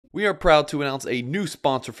We are proud to announce a new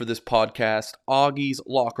sponsor for this podcast, Augie's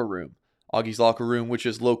Locker Room. Augie's Locker Room, which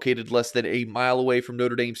is located less than a mile away from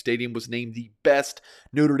Notre Dame Stadium, was named the best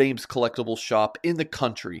Notre Dame's collectible shop in the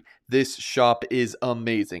country. This shop is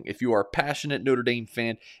amazing. If you are a passionate Notre Dame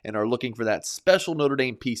fan and are looking for that special Notre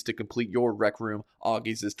Dame piece to complete your rec room,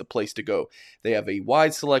 Augie's is the place to go. They have a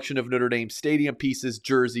wide selection of Notre Dame stadium pieces,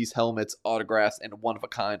 jerseys, helmets, autographs, and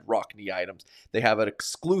one-of-a-kind Rockne items. They have an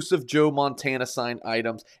exclusive Joe Montana signed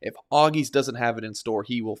items. If Augie's doesn't have it in store,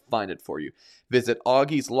 he will find it for you. Visit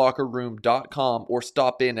augieslockerroom.com or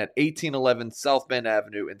stop in at 1811 South Bend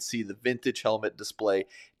Avenue and see the vintage helmet display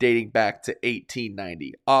dating back to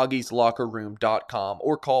 1890. augieslockerroom.com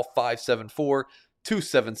or call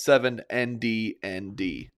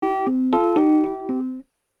 574-277-NDND.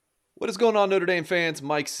 What is going on, Notre Dame fans?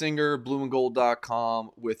 Mike Singer,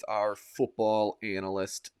 blueandgold.com with our football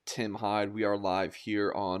analyst, Tim Hyde. We are live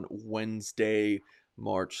here on Wednesday,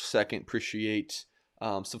 March 2nd. Appreciate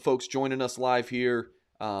some folks joining us live here,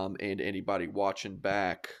 and anybody watching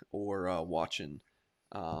back or watching,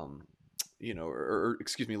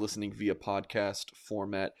 listening via podcast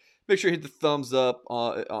format. Make sure you hit the thumbs up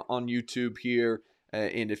on YouTube here,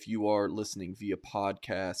 and if you are listening via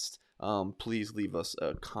podcast, please leave us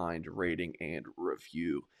a kind rating and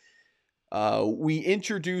review. We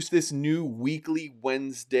introduced this new weekly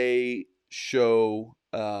Wednesday show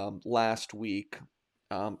last week.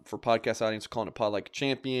 For podcast audience, calling it Pod Like a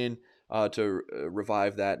Champion, to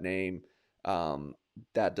revive that name.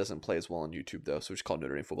 That doesn't play as well on YouTube, though, so we just call it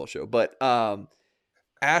Notre Dame Football Show. But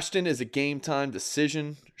Ashton is a game-time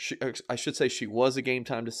decision. I should say she was a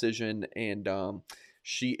game-time decision, and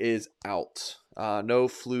she is out. No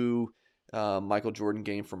flu Michael Jordan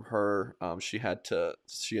game from her. She had to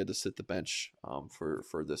sit the bench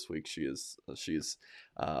for this week. She's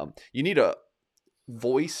you need a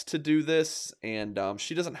voice to do this, and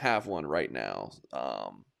she doesn't have one right now.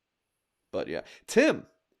 But yeah, Tim,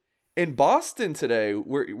 in Boston today,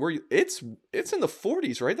 where it's in the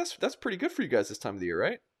 40s, right? That's pretty good for you guys this time of the year,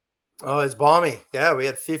 right? Oh, it's balmy. Yeah, we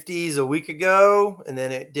had 50s a week ago, and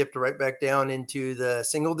then it dipped right back down into the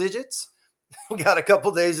single digits. We got a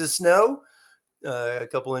couple days of snow, a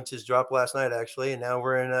couple inches dropped last night actually, and now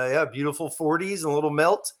we're in beautiful 40s and a little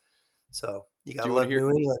melt. So you got to love New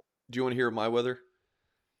England. Do you want to hear my weather?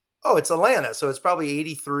 Oh, it's Atlanta, so it's probably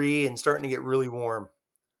 83 and starting to get really warm.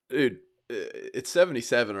 Dude, it's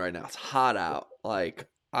 77 right now. It's hot out. Like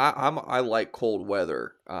I like cold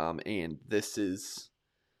weather. And it's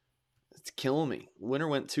killing me. Winter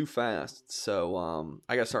went too fast, so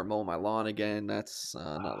I gotta start mowing my lawn again. That's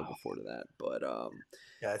not looking forward to that. But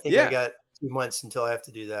I think I got 2 months until I have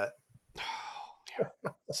to do that.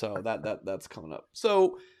 So that's coming up.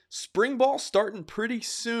 So spring ball starting pretty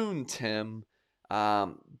soon, Tim.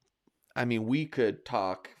 I mean, we could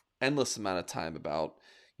talk endless amount of time about,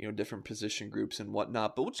 different position groups and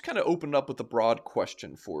whatnot, but we'll just kind of open up with a broad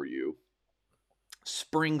question for you.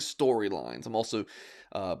 Spring storylines. I'm also,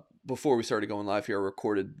 before we started going live here, I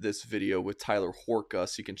recorded this video with Tyler Horka,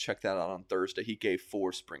 so you can check that out on Thursday. He gave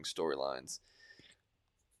 4 spring storylines.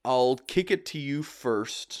 I'll kick it to you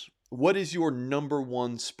first. What is your number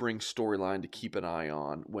one spring storyline to keep an eye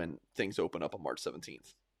on when things open up on March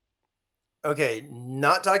 17th? Okay,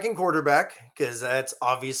 not talking quarterback because that's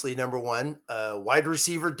obviously number one. Wide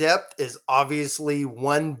receiver depth is obviously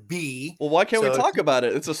 1B. Well, why can't we talk about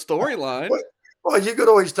it? It's a storyline. Well, you could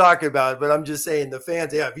always talk about it, but I'm just saying the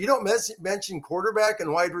fans. Yeah, if you don't mention quarterback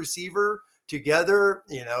and wide receiver together,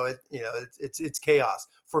 it's chaos.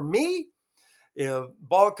 For me,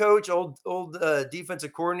 ball coach, old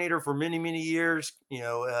defensive coordinator for many years,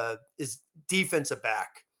 is defensive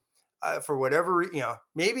back. For whatever,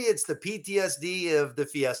 maybe it's the PTSD of the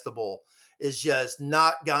Fiesta Bowl is just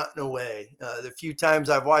not gotten away. The few times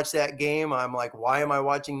I've watched that game, I'm like, why am I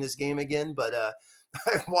watching this game again? But I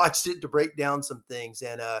watched it to break down some things,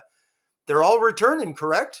 and they're all returning,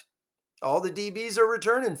 correct? All the DBs are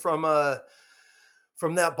returning from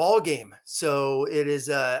that ball game. So it is,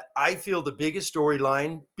 I feel, the biggest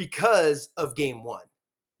storyline because of game one.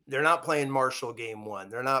 They're not playing Marshall game one.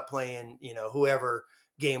 They're not playing, whoever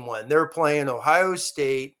game one. They're playing Ohio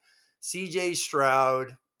State, CJ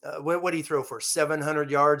Stroud. What did he throw for?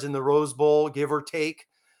 700 yards in the Rose Bowl, give or take.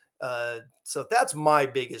 So that's my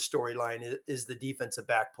biggest storyline is the defensive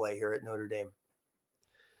back play here at Notre Dame.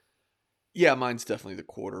 Yeah, mine's definitely the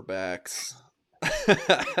quarterbacks.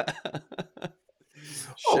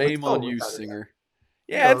 Shame on you, Singer.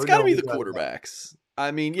 Yeah, it's got to be the quarterbacks.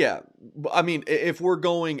 I mean, yeah. I mean, if we're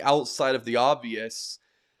going outside of the obvious,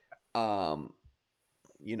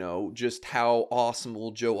 just how awesome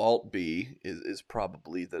will Joe Alt be is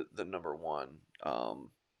probably the number one.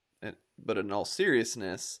 but in all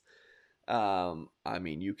seriousness, I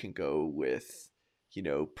mean, you can go with,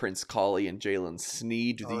 Prince Collie and Jalen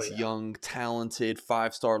Sneed. Do Oh these yeah. young, talented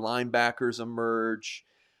 5-star linebackers emerge?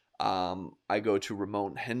 I go to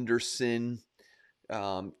Ramon Henderson.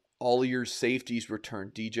 All your safeties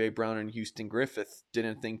return. DJ Brown and Houston Griffith.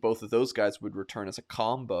 Didn't think both of those guys would return as a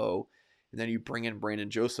combo. And then you bring in Brandon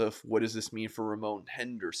Joseph. What does this mean for Ramon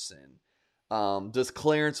Henderson? Does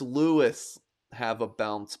Clarence Lewis have a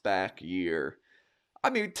bounce back year?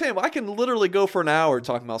 I mean, Tim, I can literally go for an hour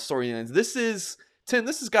talking about storylines. Tim,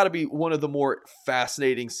 this has got to be one of the more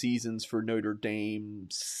fascinating seasons for Notre Dame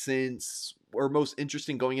since, or most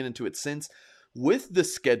interesting going into it since, with the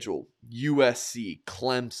schedule, USC,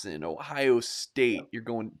 Clemson, Ohio State, you're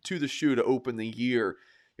going to the shoe to open the year.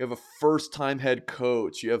 You have a first-time head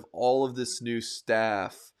coach. You have all of this new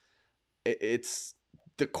staff. It's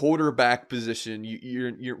the quarterback position.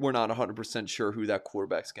 We're not 100% sure who that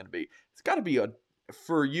quarterback's going to be. It's got to be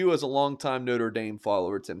for you as a longtime Notre Dame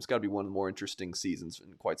follower, Tim, it's got to be one of the more interesting seasons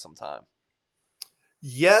in quite some time.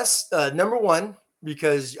 Yes, number one,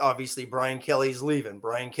 because obviously Brian Kelly's leaving.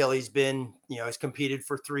 Brian Kelly's been, has competed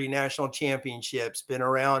for 3 national championships, been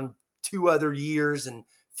around 2 other years, and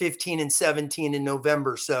 15 and 17 in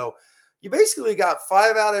November. So you basically got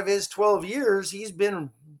 5 out of his 12 years. He's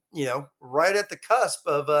been, right at the cusp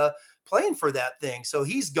of playing for that thing. So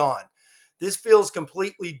he's gone. This feels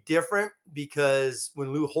completely different because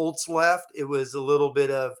when Lou Holtz left, it was a little bit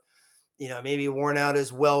of, maybe worn out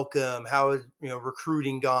his welcome. How is,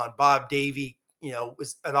 recruiting gone? Bob Davie,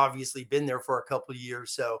 had obviously been there for a couple of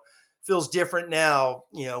years. So feels different now.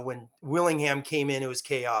 When Willingham came in, it was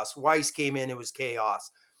chaos. Weiss came in, it was chaos.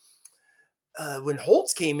 When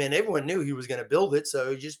Holtz came in, everyone knew he was going to build it.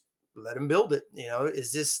 So just let him build it.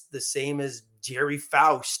 Is this the same as Jerry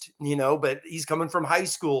Faust, but he's coming from high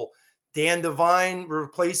school. Dan Devine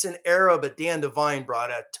replacing Era, but Dan Devine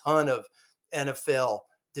brought a ton of NFL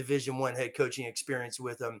Division I head coaching experience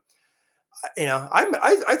with him.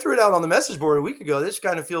 I threw it out on the message board a week ago. This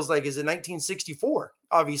kind of feels like is in 1964.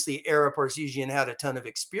 Obviously, Era Parseghian had a ton of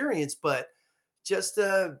experience, but just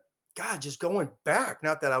just going back.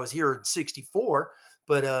 Not that I was here in '64,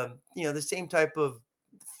 but the same type of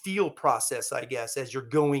feel process, I guess, as you're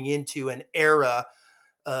going into an era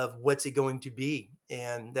of what's it going to be,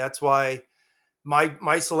 and that's why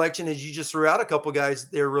my selection is you just threw out a couple guys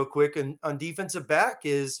there real quick and on defensive back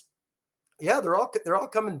is they're all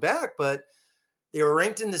coming back, but they were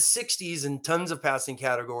ranked in the 60s in tons of passing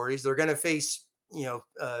categories. They're going to face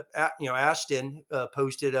Ashton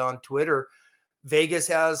posted on Twitter. Vegas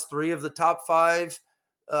has 3 of the top 5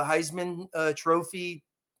 Heisman Trophy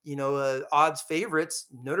odds favorites.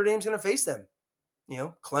 Notre Dame's going to face them.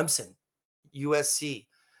 Clemson, USC,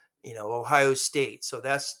 Ohio State. So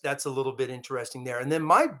that's a little bit interesting there. And then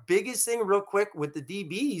my biggest thing real quick with the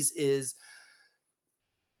DBs is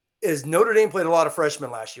Notre Dame played a lot of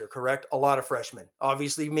freshmen last year, correct? A lot of freshmen,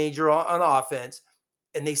 obviously major on offense,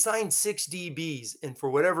 and they signed 6 DBs. And for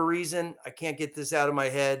whatever reason, I can't get this out of my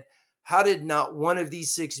head. How did not one of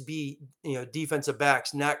these 6 defensive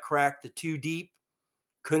backs not crack the 2 deep?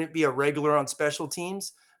 Couldn't be a regular on special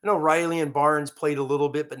teams. I know Riley and Barnes played a little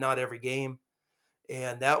bit, but not every game.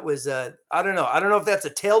 And that was I don't know. I don't know if that's a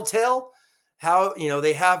telltale. How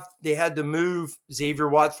they had to move Xavier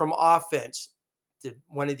Watts from offense. Did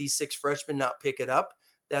one of these 6 freshmen not pick it up?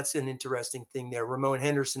 That's an interesting thing there. Ramon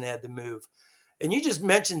Henderson had to move. And you just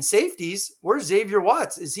mentioned safeties. Where's Xavier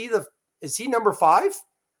Watts? Is he number 5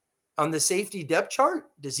 on the safety depth chart?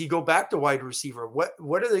 Does he go back to wide receiver? What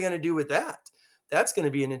are they going to do with that? That's going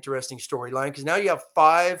to be an interesting storyline because now you have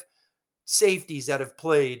 5 safeties that have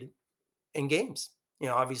played in games.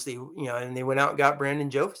 Obviously, and they went out and got Brandon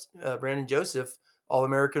Joseph,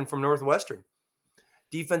 All-American from Northwestern.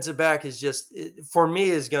 Defensive back is just, for me,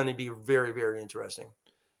 is going to be very, very interesting.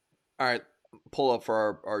 All right, pull up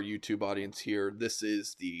for our YouTube audience here. This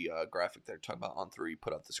is the graphic they're talking about on 3.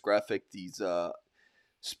 Put up this graphic. These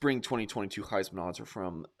spring 2022 Heisman odds are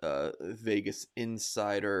from Vegas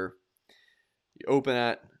Insider. You open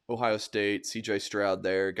at Ohio State, CJ Stroud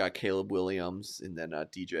there, got Caleb Williams, and then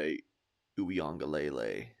DJ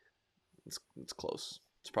Uiagalelei. It's close.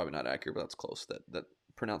 It's probably not accurate, but that's close. That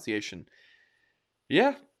pronunciation.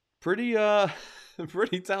 Yeah, pretty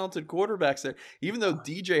talented quarterbacks there. Even though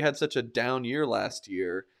DJ had such a down year last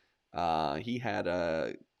year, he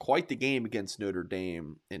had quite the game against Notre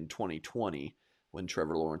Dame in 2020 when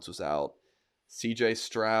Trevor Lawrence was out. CJ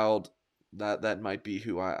Stroud, that might be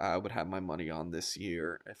who I would have my money on this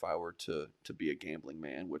year if I were to be a gambling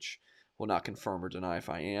man, which will not confirm or deny if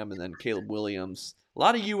I am. And then Caleb Williams, a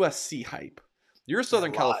lot of USC hype. You're a Yeah, a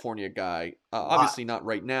Southern lot, California guy. a lot. Obviously not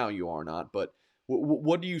right now. You are not. But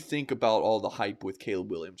what do you think about all the hype with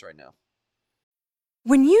Caleb Williams right now?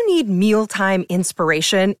 When you need mealtime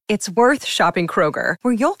inspiration, it's worth shopping Kroger,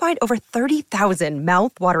 where you'll find over 30,000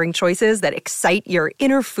 mouthwatering choices that excite your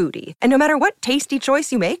inner foodie. And no matter what tasty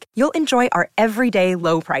choice you make, you'll enjoy our everyday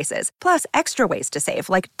low prices, plus extra ways to save,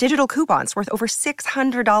 like digital coupons worth over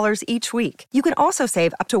 $600 each week. You can also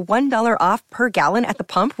save up to $1 off per gallon at the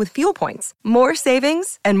pump with fuel points. More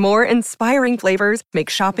savings and more inspiring flavors make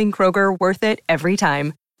shopping Kroger worth it every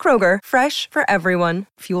time. Kroger, fresh for everyone.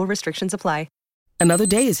 Fuel restrictions apply. Another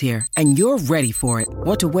day is here, and you're ready for it.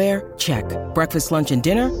 What to wear? Check. Breakfast, lunch, and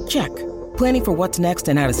dinner? Check. Planning for what's next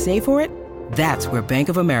and how to save for it? That's where Bank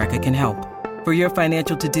of America can help. For your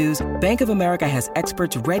financial to-dos, Bank of America has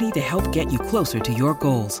experts ready to help get you closer to your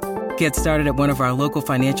goals. Get started at one of our local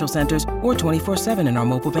financial centers or 24/7 in our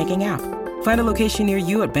mobile banking app. Find a location near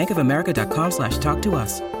you at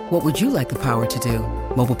bankofamerica.com/talktous. What would you like the power to do?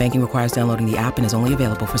 Mobile banking requires downloading the app and is only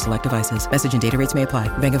available for select devices. Message and data rates may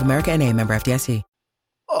apply. Bank of America N.A., member FDIC.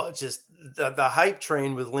 Oh, it's just the hype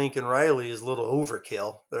train with Lincoln Riley is a little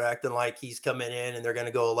overkill. They're acting like he's coming in and they're going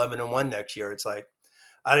to go 11-1 next year. It's like,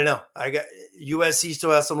 I don't know. USC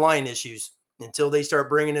still has some line issues until they start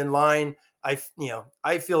bringing in line. I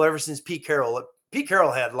feel ever since Pete Carroll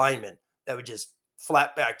had linemen that would just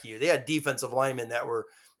flat back you. They had defensive linemen that were,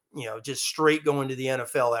 just straight going to the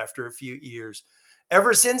NFL after a few years.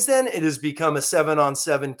 Ever since then, it has become a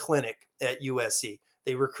 7-on-7 clinic at USC.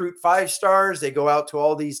 They recruit 5 stars. They go out to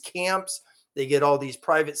all these camps. They get all these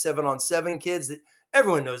private 7-on-7 kids that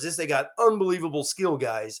everyone knows this. They got unbelievable skill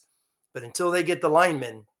guys, but until they get the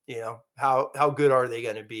linemen, how good are they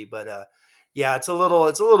going to be? But yeah, it's a little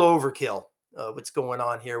overkill. What's going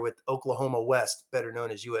on here with Oklahoma West, better known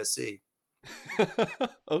as USC?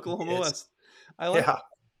 Oklahoma West. I like it.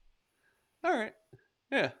 All right.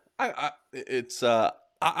 Yeah.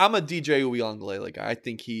 I'm a DJ Uiagalelei guy. I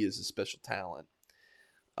think he is a special talent.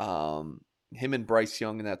 Him and Bryce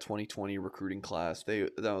Young in that 2020 recruiting class, that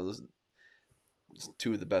was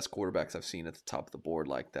 2 of the best quarterbacks I've seen at the top of the board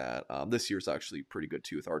like that. This year's actually pretty good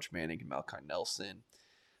too with Arch Manning and Malachi Nelson,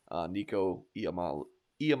 Nico Iamaleava.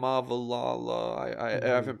 I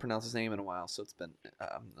haven't pronounced his name in a while, so it's been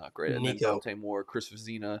not great. And then Dante Moore, Chris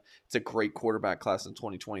Vizina. It's a great quarterback class in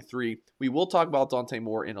 2023. We will talk about Dante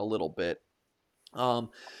Moore in a little bit.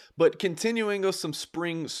 But continuing with some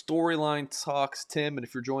spring storyline talks, Tim, and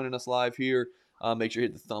if you're joining us live here, make sure you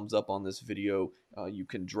hit the thumbs up on this video. You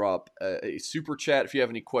can drop a super chat if you have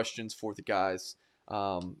any questions for the guys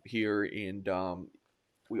here. And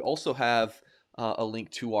we also have a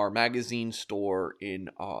link to our magazine store in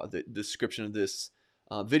the description of this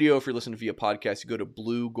video. If you're listening via podcast, you go to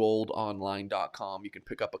bluegoldonline.com. You can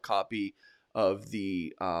pick up a copy of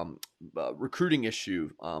the recruiting issue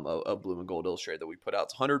of Blue and Gold Illustrated that we put out.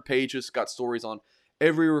 It's 100 pages, got stories on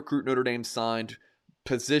every recruit Notre Dame signed,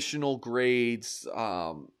 positional grades,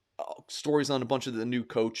 stories on a bunch of the new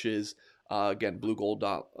coaches. Again,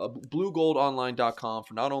 bluegoldonline.com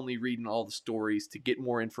for not only reading all the stories, to get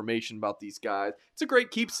more information about these guys. It's a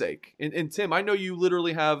great keepsake. And Tim, I know you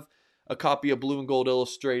literally have a copy of Blue and Gold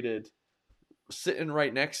Illustrated sitting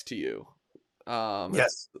right next to you.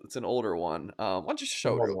 Yes, it's an older one. Why don't you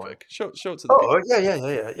show it real quick? Show it to the people.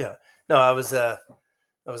 Yeah. No, I was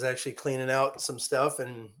actually cleaning out some stuff,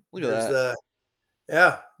 and look at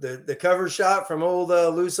that. The cover shot from old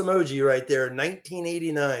Lou Emoji right there,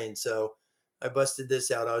 1989. So I busted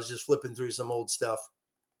this out. I was just flipping through some old stuff.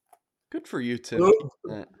 Good for you, Tim.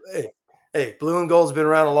 Hey, Blue and Gold's been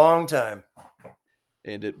around a long time.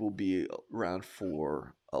 And it will be around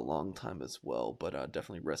for a long time as well. But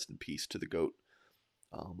definitely rest in peace to the GOAT,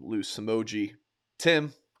 Lou Emoji.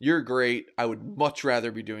 Tim, you're great. I would much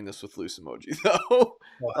rather be doing this with Lou Emoji, though.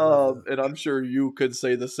 And I'm sure you could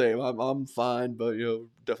say the same. I'm fine, but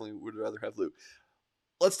definitely would rather have Lou.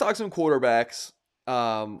 Let's talk some quarterbacks.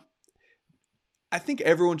 I think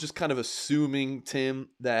everyone's just kind of assuming, Tim,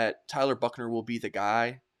 that Tyler Buchner will be the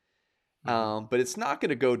guy. But it's not going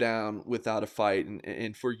to go down without a fight.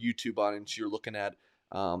 And for YouTube audience, you're looking at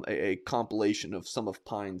a compilation of some of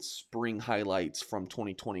Pine's spring highlights from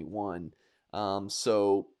 2021.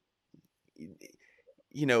 So,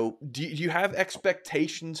 do you have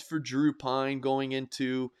expectations for Drew Pyne going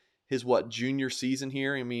into his junior season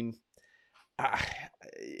here? I mean,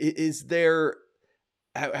 is there?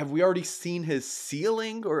 Have we already seen his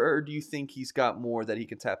ceiling, or do you think he's got more that he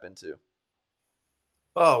can tap into?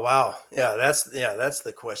 Oh wow, yeah, that's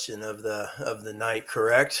the question of the night.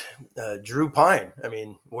 Correct, Drew Pyne. I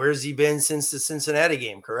mean, where's he been since the Cincinnati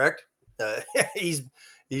game? Correct, he's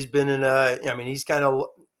been in. He's kind of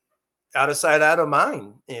out of sight, out of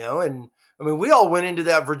mind, and I mean, we all went into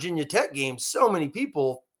that Virginia Tech game. So many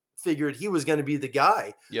people figured he was going to be the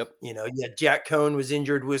guy. Yep. Jack Cohn was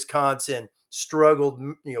injured. Wisconsin struggled,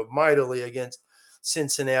 mightily against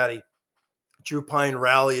Cincinnati. Drew Pine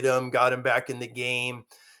rallied him, got him back in the game.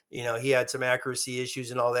 He had some accuracy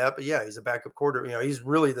issues and all that, but yeah, he's a backup quarter. He's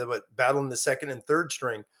really battling the second and third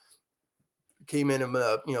string. Came in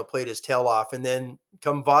and played his tail off, and then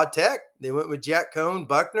come Va Tech, they went with Jack Cohn,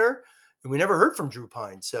 Buckner, and we never heard from Drew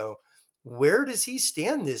Pine. So where does he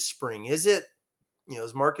stand this spring? Is it,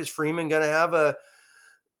 is Marcus Freeman going to have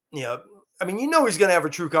he's going to have a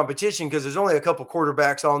true competition because there's only a couple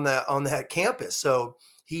quarterbacks on that campus. So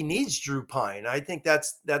he needs Drew Pine. I think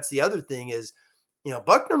that's the other thing is,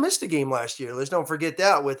 Buckner missed a game last year. Let's don't forget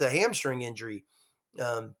that with a hamstring injury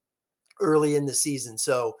early in the season.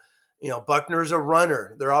 So, Buckner's a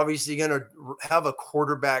runner. They're obviously going to have a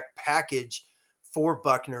quarterback package for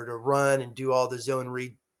Buckner to run and do all the zone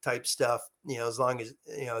read type stuff, as long as,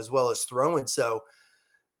 as well as throwing. So,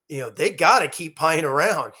 they got to keep Pine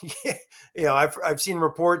around. I've seen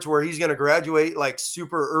reports where he's going to graduate like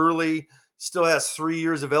super early, still has 3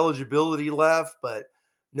 years of eligibility left, but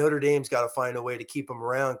Notre Dame's got to find a way to keep him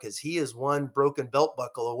around because he is one broken belt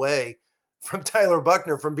buckle away from Tyler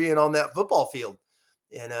Buckner from being on that football field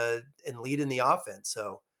and leading the offense.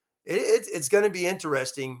 So it's going to be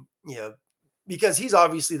interesting, because he's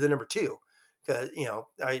obviously the number two. Because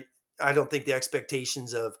I don't think the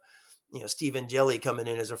expectations of Steve Angeli coming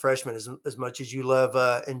in as a freshman as much as you love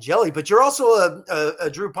Angeli, but you're also a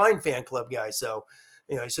Drew Pine fan club guy. So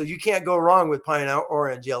so you can't go wrong with Pine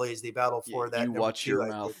or Angeli as they battle for that. You watch your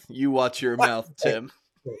mouth. You watch your mouth, Tim.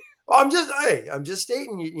 Well, I'm just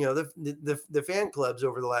stating, the fan clubs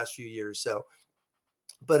over the last few years. So,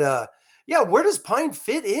 but where does Pine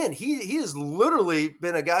fit in? He has literally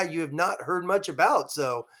been a guy you have not heard much about.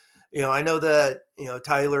 So, I know that,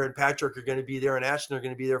 Tyler and Patrick are going to be there and Ashton are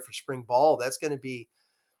going to be there for spring ball. That's going to be,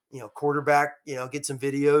 quarterback, get some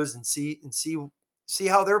videos and see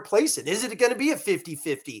how they're placing. Is it going to be a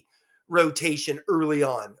 50-50 rotation early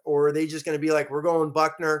on, or are they just going to be like, we're going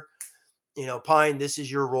Buckner, Pine, this is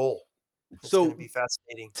your role? It's going to be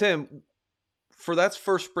fascinating. Tim, for that's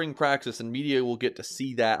first spring practice and media will get to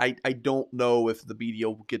see that. I don't know if the media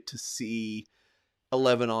will get to see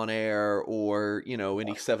 11 on air or, any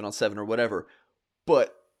 7-on-7 or whatever,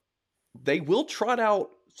 but they will trot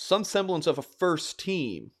out some semblance of a first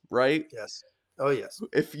team, right? Yes. Oh, yes.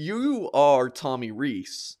 If you are Tommy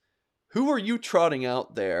Rees, who are you trotting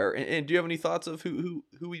out there? And do you have any thoughts of who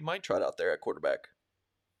we might trot out there at quarterback?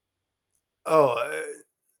 Oh,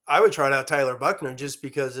 I would trot out Tyler Buckner just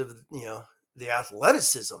because of, the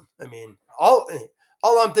athleticism. I mean, all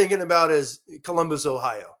I'm thinking about is Columbus,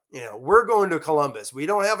 Ohio. We're going to Columbus. We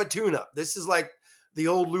don't have a tune-up. This is like the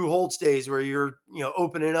old Lou Holtz days where you're,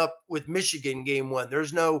 opening up with Michigan game one.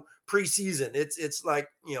 There's no preseason. It's like,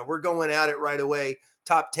 we're going at it right away.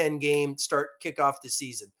 Top 10 game, kick off the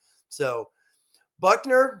season. So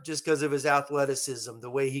Buckner, just because of his athleticism, the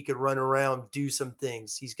way he could run around, do some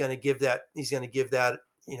things, he's going to give that,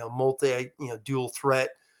 multi, dual threat,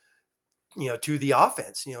 to the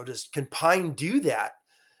offense. Just can Pine do that?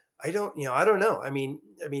 I don't know. I mean,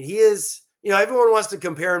 he is, everyone wants to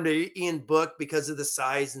compare him to Ian Book because of the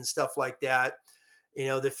size and stuff like that.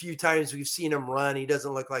 The few times we've seen him run, he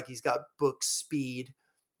doesn't look like he's got Book speed,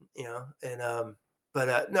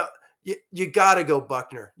 but no, you got to go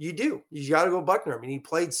Buckner. You do. You got to go Buckner. I mean, he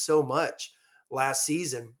played so much last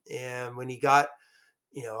season, and when he got,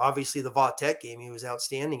 obviously the Va Tech game, he was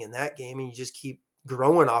outstanding in that game, and you just keep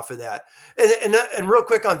growing off of that. And real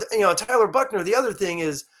quick on, Tyler Buckner, the other thing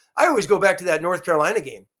is I always go back to that North Carolina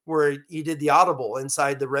game where he did the audible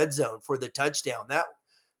inside the red zone for the touchdown.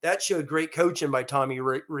 That showed great coaching by Tommy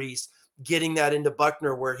Rees, getting that into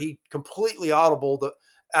Buckner where he completely audibled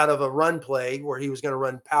out of a run play where he was going to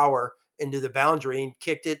run power into the boundary and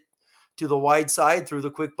kicked it to the wide side through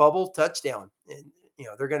the quick bubble, touchdown. And,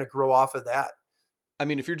 they're going to grow off of that. I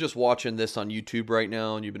mean, if you're just watching this on YouTube right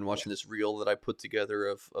now and you've been watching this reel that I put together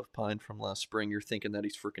of Pine from last spring, you're thinking that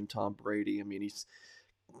he's freaking Tom Brady. I mean, he's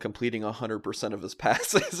completing 100% of his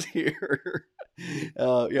passes here.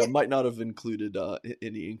 Might not have included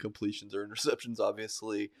any incompletions or interceptions,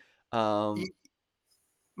 obviously.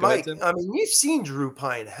 Mike, I mean, you've seen Drew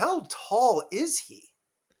Pine. How tall is he?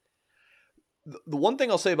 The one thing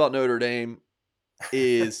I'll say about Notre Dame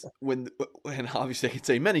is and obviously I can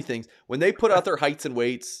say many things, when they put out their heights and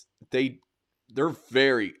weights, they're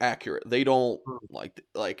very accurate. They don't like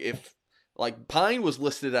if Like Pine was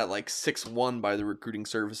listed at like 6'1" by the recruiting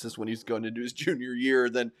services when he's going into his junior year.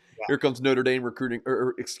 Then here comes Notre Dame recruiting,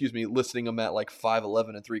 or excuse me, listing him at like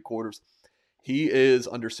 5'11" and 3/4. He is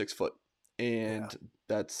under 6 foot, and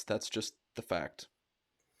that's just the fact.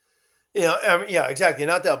 Yeah, exactly.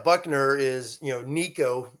 Not that Buckner is,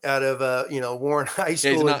 Nico out of Warren High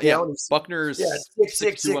School. Buckner's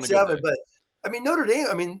 6'6", 6'7". But I mean Notre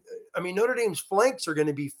Dame. Notre Dame's flanks are going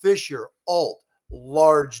to be Fisher, Alt,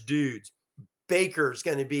 large dudes. Baker's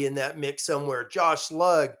going to be in that mix somewhere. Josh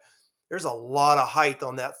Slug. There's a lot of height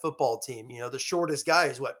on that football team. The shortest guy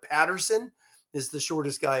is Patterson is the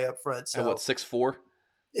shortest guy up front. So and 6'4".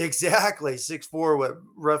 Exactly, 6'4",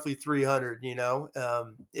 roughly 300.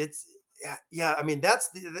 It's. Yeah. I mean, that's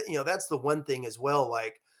the one thing as well,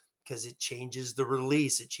 like, because it changes the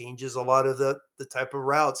release. It changes a lot of the type of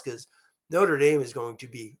routes, because Notre Dame is going to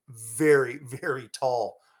be very, very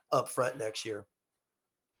tall up front next year.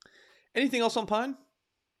 Anything else on Pine?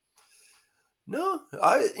 No,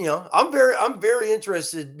 I'm very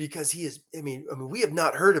interested because he is. I mean, we have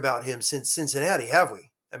not heard about him since Cincinnati, have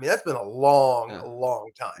we? I mean, that's been a long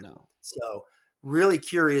time. No. So really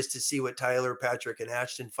curious to see what Tyler, Patrick, and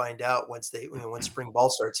Ashton find out once spring ball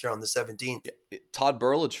starts here on the 17th. Yeah, Todd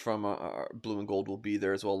Burlage from Blue and Gold will be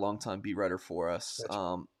there as well, longtime beat writer for us,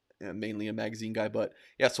 mainly a magazine guy. But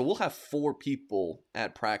yeah, so we'll have 4 people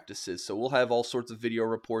at practices. So we'll have all sorts of video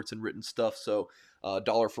reports and written stuff. So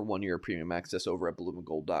 $1 for 1 year premium access over at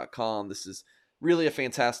blueandgold.com. This is really a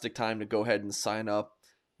fantastic time to go ahead and sign up.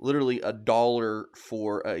 Literally $1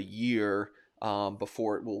 for a year.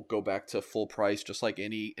 Before it will go back to full price, just like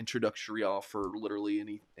any introductory offer,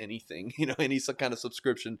 literally anything, any some kind of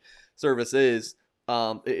subscription service is.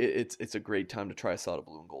 It's a great time to try us out at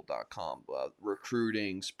blueandgold.com.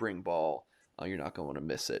 Recruiting, spring ball, you're not going to want to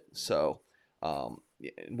miss it. So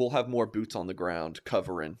we'll have more boots on the ground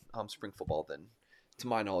covering spring football than, to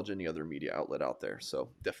my knowledge, any other media outlet out there. So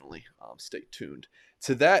definitely stay tuned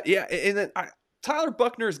to that. Yeah, and then Tyler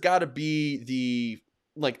Buckner's got to be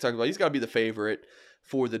he's got to be the favorite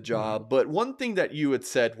for the job. But one thing that you had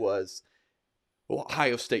said was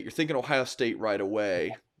Ohio State. You're thinking Ohio State right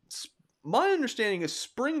away. My understanding is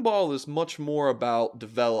spring ball is much more about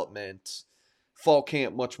development. Fall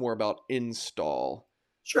camp much more about install.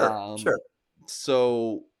 Sure.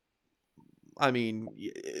 So, I mean,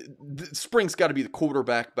 spring's got to be the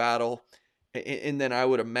quarterback battle. And then I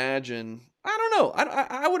would imagine, I don't know.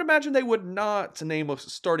 I would imagine they would not name a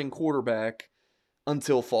starting quarterback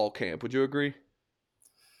until fall camp. Would you agree?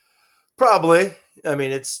 Probably. I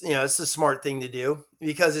mean, it's a smart thing to do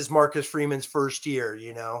because it's Marcus Freeman's first year,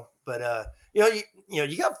 but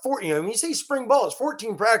you got 4, when you say spring ball, it's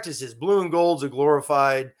 14 practices. Blue and Gold's a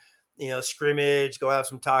glorified, scrimmage, go have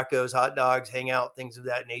some tacos, hot dogs, hang out, things of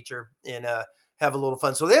that nature, and have a little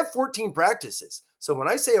fun. So they have 14 practices. So when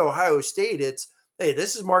I say Ohio State, it's, hey,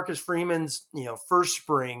 this is Marcus Freeman's, first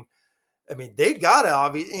spring. I mean, they got to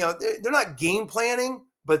obviously, they're not game planning,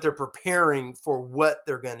 but they're preparing for what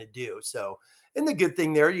they're going to do. So, and the good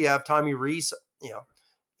thing there, you have Tommy Rees,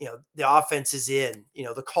 the offense is in,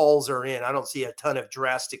 the calls are in. I don't see a ton of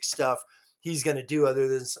drastic stuff he's going to do other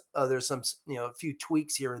than some, a few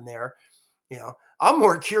tweaks here and there. I'm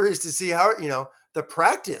more curious to see how, the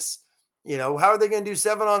practice, how are they going to do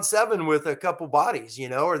 7-on-7 with a couple bodies?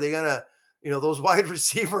 Are they going to, those wide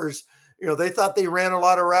receivers, they thought they ran a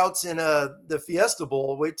lot of routes in the Fiesta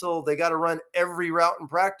Bowl. Wait till they got to run every route in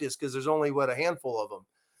practice because there's only, a handful of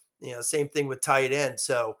them. Same thing with tight end.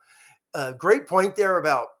 So great point there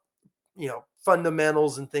about,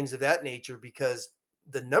 fundamentals and things of that nature, because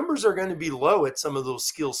the numbers are going to be low at some of those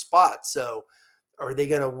skill spots. So are they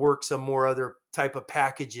going to work some more other type of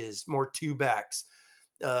packages, more two-backs?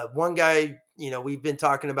 One guy, we've been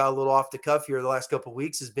talking about a little off the cuff here the last couple of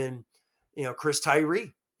weeks has been, Chris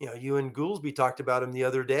Tyree. You and Goolsby talked about him the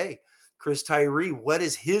other day. Chris Tyree, what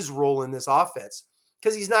is his role in this offense?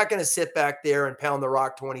 Because he's not going to sit back there and pound the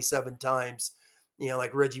rock 27 times,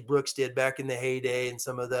 like Reggie Brooks did back in the heyday and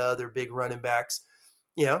some of the other big running backs.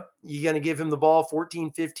 You're going to give him the ball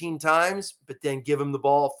 14, 15 times, but then give him the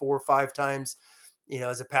ball 4 or 5 times,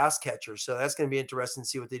 as a pass catcher. So that's going to be interesting to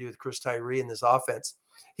see what they do with Chris Tyree in this offense.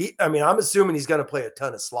 I'm assuming he's going to play a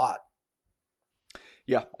ton of slot.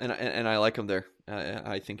 Yeah, and I like him there.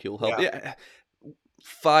 I think he'll help. Yeah.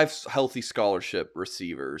 5 healthy scholarship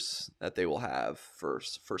receivers that they will have for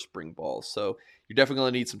spring ball. So you're definitely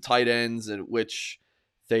going to need some tight ends, and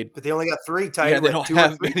but they only got 3 tight ends. They don't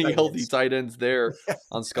have many healthy tight ends there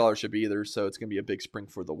on scholarship either. So it's going to be a big spring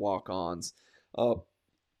for the walk-ons.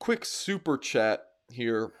 Quick super chat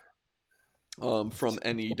here from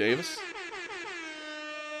N.E. Davis.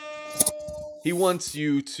 He wants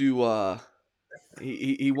you to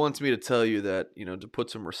He wants me to tell you that, to put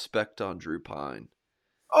some respect on Drew Pine.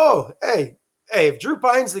 Oh, hey, if Drew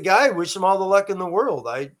Pine's the guy, wish him all the luck in the world.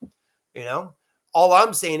 All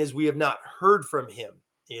I'm saying is we have not heard from him,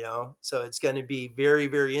 so it's going to be very,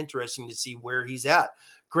 very interesting to see where he's at.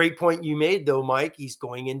 Great point you made, though, Mike. He's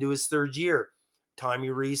going into his third year. Tommy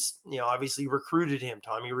Rees, obviously recruited him.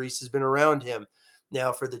 Tommy Rees has been around him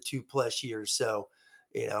now for the 2+ years. So,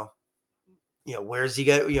 where's he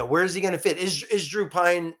going to fit? Is Drew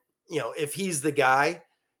Pine, if he's the guy,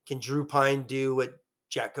 can Drew Pine do what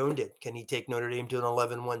Jack Cohn did? Can he take Notre Dame to an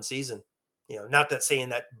 11-1 season? Not that saying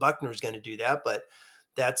that Buckner's going to do that, but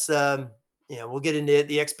that's, we'll get into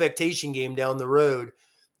the expectation game down the road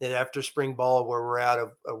that after spring ball where we're out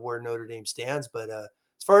of where Notre Dame stands. But as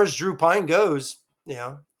far as Drew Pine goes,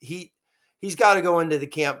 he's got to go into the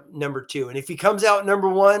camp number 2. And if he comes out number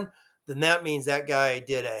 1, then that means that guy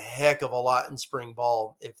did a heck of a lot in spring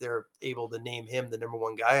ball if they're able to name him the number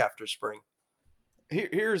 1 guy after spring.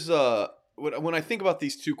 Here's when I think about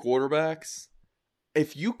these 2 quarterbacks,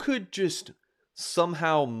 if you could just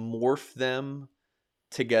somehow morph them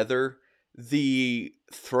together, the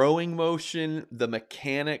throwing motion, the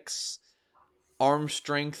mechanics, arm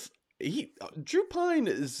strength, Drew Pine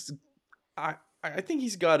is, I think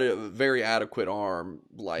he's got a very adequate arm.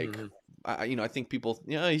 Like, I think people,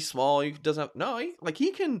 he's small. He doesn't have,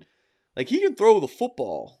 he can throw the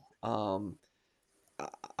football.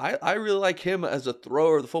 I really like him as a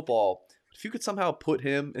thrower of the football. If you could somehow put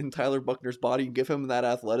him in Tyler Buckner's body, give him that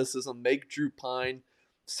athleticism, make Drew Pine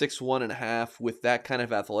 6'1.5" with that kind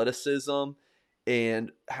of athleticism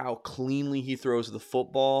and how cleanly he throws the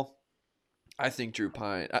football, I think Drew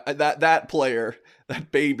Pine, that player,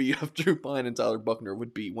 that baby of Drew Pine and Tyler Buckner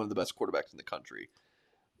would be one of the best quarterbacks in the country.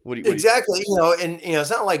 Exactly. It's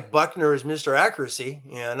not like Buckner is Mr. Accuracy,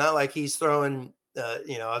 not like he's throwing,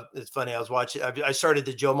 it's funny. I started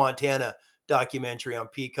the Joe Montana documentary on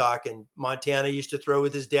Peacock, and Montana used to throw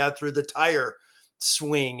with his dad through the tire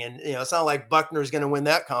swing. And, it's not like Buckner's going to win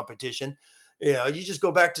that competition. You just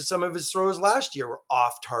go back to some of his throws last year were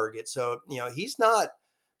off target. So, he's not,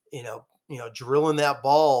 drilling that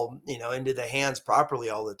ball, into the hands properly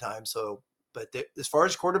all the time. So, but as far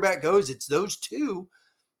as quarterback goes, it's those 2,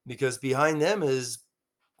 because behind them is,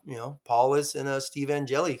 Paulus and Steve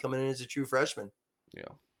Angeli coming in as a true freshman.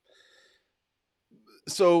 Yeah.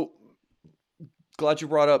 So glad you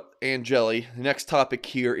brought up Angeli. The next topic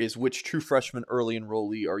here is which true freshman early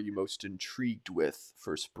enrollee are you most intrigued with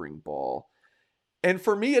for spring ball? And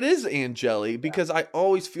for me, it is Angeli, because I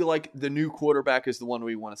always feel like the new quarterback is the one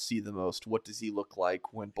we want to see the most. What does he look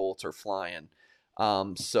like when bullets are flying?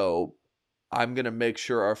 So I'm going to make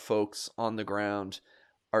sure our folks on the ground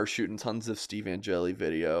are shooting tons of Steve Angeli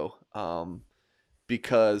video,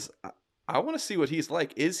 because I want to see what he's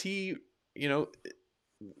like. Is he,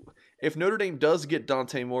 if Notre Dame does get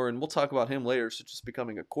Dante Moore, and we'll talk about him later, so just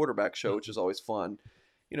becoming a quarterback show, which is always fun.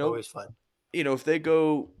 Always fun. If they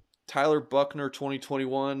go Tyler Buckner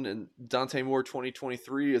 2021 and Dante Moore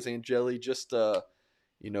 2023, is Angeli just a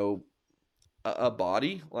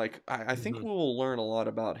body? Like, I think we'll learn a lot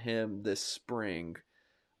about him this spring.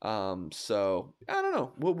 So I don't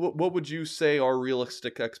know. What would you say are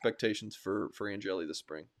realistic expectations for Angeli this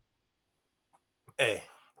spring? Hey,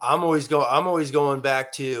 I'm always going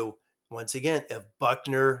back to, once again, if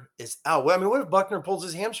Buckner is out. Well, what if Buckner pulls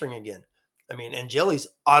his hamstring again? Angeli's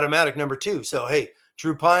automatic number 2. So, hey,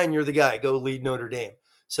 Drew Pine, you're the guy. Go lead Notre Dame.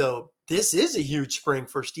 So this is a huge spring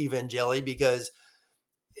for Steve Angeli, because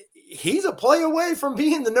he's a play away from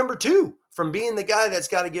being the number 2, from being the guy that's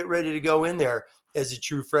got to get ready to go in there as a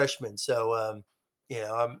true freshman. So,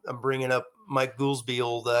 I'm bringing up Mike Goolsby,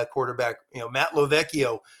 old quarterback, Matt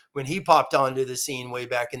Lovecchio, when he popped onto the scene way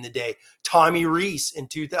back in the day. Tommy Rees in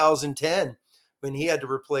 2010, when he had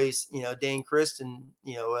to replace, Dane Christ and,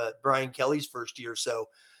 Brian Kelly's first year. So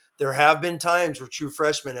there have been times where true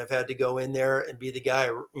freshmen have had to go in there and be the guy,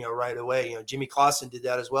 right away. Jimmy Clausen did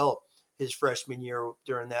that as well his freshman year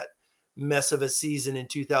during that mess of a season in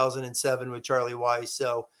 2007 with Charlie Weiss.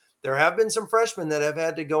 So there have been some freshmen that have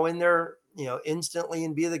had to go in there, instantly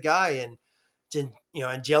and be the guy. And,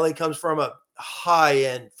 Angeli comes from a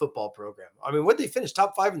high-end football program. What they finished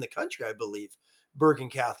top 5 in the country, I believe, Bergen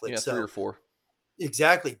Catholic. Yeah, 3 or 4.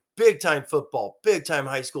 Exactly. Big-time football, big-time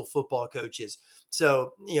high school football coaches.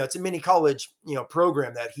 So, it's a mini college,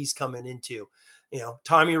 program that he's coming into.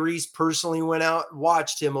 Tommy Rees personally went out,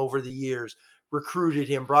 watched him over the years, recruited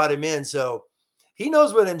him, brought him in. So he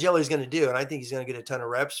knows what Angeli's going to do. And I think he's going to get a ton of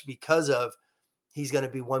reps because of he's going to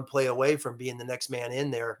be one play away from being the next man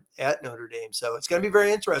in there at Notre Dame. So it's going to be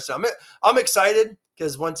very interesting. I'm excited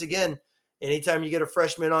because, once again, anytime you get a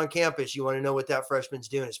freshman on campus, you want to know what that freshman's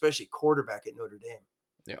doing, especially quarterback at Notre Dame.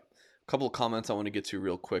 Yeah. A couple of comments I want to get to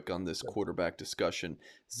real quick on this quarterback discussion.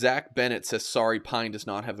 Zach Bennett says, sorry, Pine does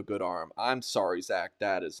not have a good arm. I'm sorry, Zach.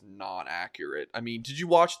 That is not accurate. I mean, did you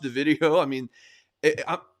watch the video? I mean,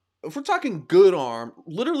 if we're talking good arm,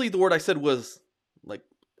 literally the word I said was like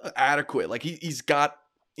adequate. Like he's got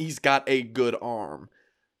a good arm.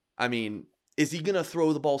 I mean, is he going to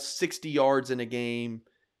throw the ball 60 yards in a game?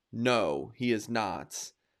 No, he is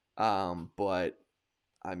not. But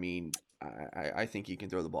I mean, I think he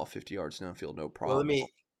can throw the ball 50 yards downfield, no problem.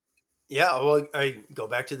 Well, I go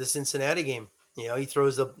back to the Cincinnati game. You know, he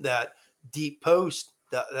throws that deep post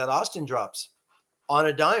that Austin drops on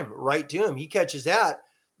a dime right to him. He catches that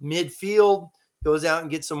midfield, goes out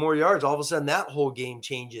and gets some more yards. All of a sudden, that whole game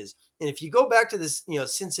changes. And if you go back to this,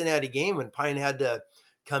 Cincinnati game when Pine had to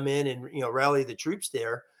come in and, rally the troops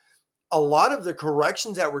there, a lot of the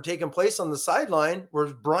corrections that were taking place on the sideline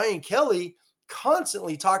were Brian Kelly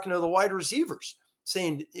constantly talking to the wide receivers,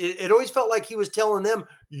 saying it always felt like he was telling them,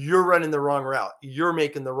 you're running the wrong route. You're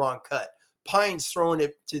making the wrong cut. Pine's throwing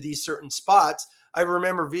it to these certain spots. I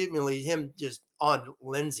remember vehemently him just on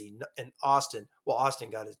Lindsey and Austin. Well, Austin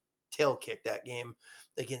got his tail kicked that game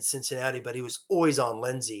against Cincinnati, but he was always on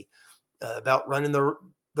Lindsey about running the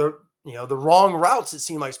wrong routes. It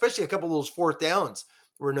seemed like, especially a couple of those fourth downs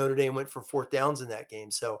where Notre Dame went for fourth downs in that game.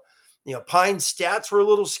 So, Pine's stats were a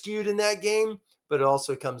little skewed in that game, but it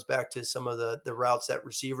also comes back to some of the routes that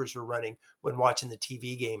receivers were running when watching the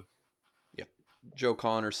TV game. Yeah. Joe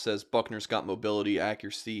Connor says Buckner's got mobility,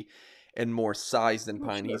 accuracy, and more size than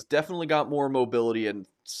Pine. Sure. He's definitely got more mobility and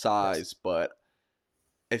size, yes. But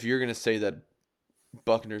if you're going to say that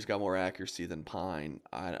Buckner's got more accuracy than Pine,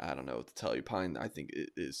 I don't know what to tell you. Pine, I think,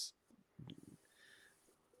 is...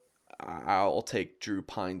 I'll take Drew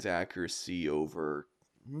Pine's accuracy over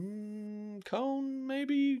Cone,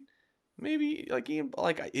 maybe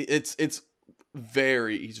it's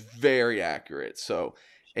he's very accurate. So,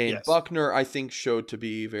 and yes. Buckner, I think, showed to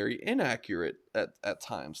be very inaccurate at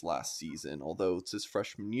times last season, although it's his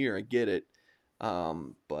freshman year. I get it.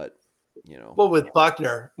 But well, with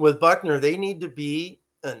Buckner, they need to be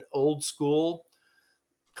an old school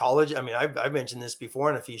college. I mean, I've mentioned this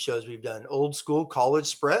before in a few shows we've done. Old school college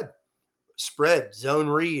spread, zone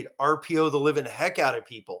read, RPO the living heck out of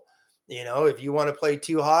people. If you want to play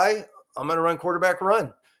too high, I'm going to run quarterback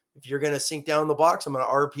run. If you're going to sink down the box, I'm going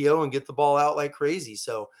to RPO and get the ball out like crazy.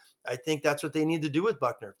 So I think that's what they need to do with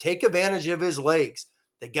Buckner. Take advantage of his legs.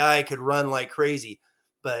 The guy could run like crazy,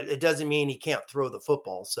 but it doesn't mean he can't throw the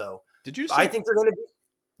football. So I think they're going to be.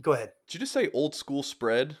 Go ahead. Did you just say old school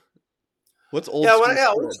spread? What's old?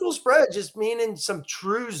 Old school spread just meaning some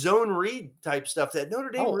true zone read type stuff that Notre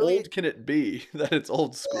Dame. How old can it be that it's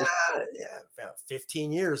old school? Yeah, about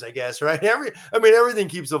 15 years, I guess. Right? Everything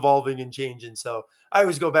keeps evolving and changing. So I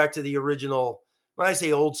always go back to the original. When I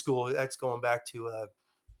say old school, that's going back to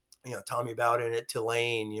Tommy Bowden at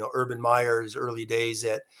Tulane. Urban Meyer's early days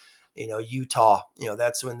at Utah.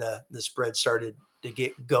 That's when the spread started to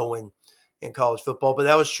get going in college football. But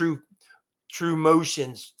that was true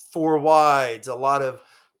motions. 4 wides, a lot of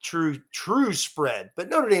true spread. But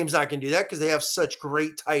Notre Dame's not going to do that because they have such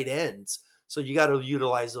great tight ends. So you got to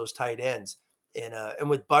utilize those tight ends. And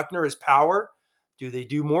with Buckner as power, do they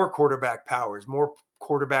do more quarterback powers, more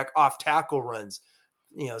quarterback off tackle runs?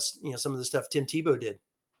 Some of the stuff Tim Tebow did.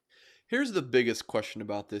 Here's the biggest question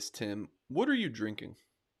about this, Tim. What are you drinking?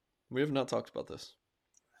 We have not talked about this.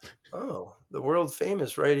 Oh, the world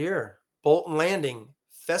famous right here. Bolton Landing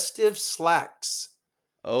Festive Slacks.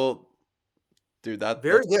 Oh, dude, that's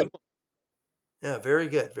good. Yeah, very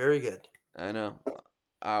good. Very good. I know.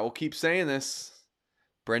 I will keep saying this.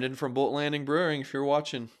 Brendan from Bolton Landing Brewing, if you're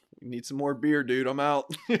watching, you need some more beer, dude. I'm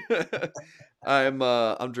out.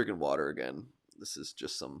 I'm drinking water again. This is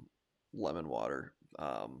just some lemon water.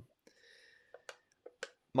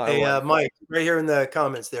 Mike, right here in the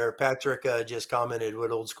comments there, Patrick just commented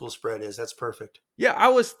what old school spread is. That's perfect.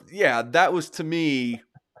 Yeah, that was to me,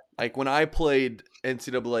 like when I played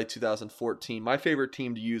NCAA 2014, my favorite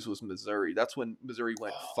team to use was Missouri. That's when Missouri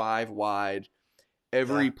went 5 wide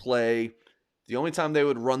every play. The only time they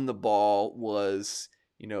would run the ball was,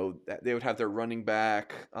 they would have their running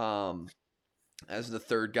back as the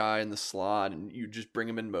third guy in the slot, and you just bring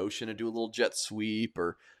him in motion and do a little jet sweep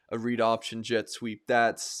or a read option jet sweep.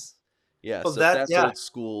 That's old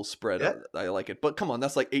school spread. Yeah. I like it. But come on,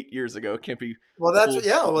 that's like 8 years ago. It can't be. Well, that's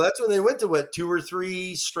when they went to 2 or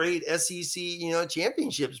 3 straight SEC,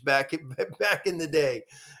 championships back in the day,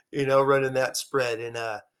 running that spread. And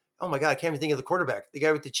oh my God, I can't even think of the quarterback, the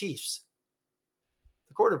guy with the Chiefs,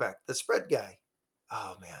 the quarterback, the spread guy.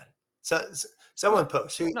 Oh man, Someone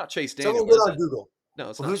post. Not Chase Someone Daniel, get is on it? Google. No,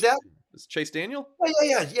 it's Well, not. who's that? It's Chase Daniel. Oh,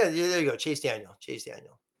 yeah. There you go. Chase Daniel.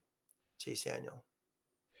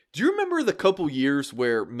 Do you remember the couple years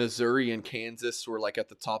where Missouri and Kansas were like at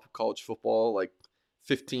the top of college football, like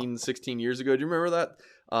 15, 16 years ago? Do you remember that?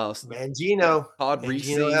 Mangino. Todd Mangino had Reese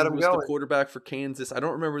him was the going. quarterback for Kansas. I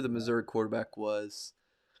don't remember who the Missouri quarterback was.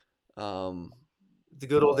 The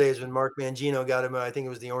good old days when Mark Mangino got him. I think it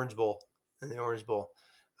was the Orange Bowl. In the Orange Bowl.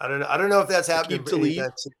 I don't know if that's happening.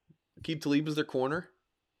 Aqib Talib was their corner.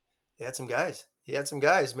 He had some guys.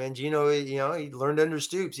 Mangino, he learned under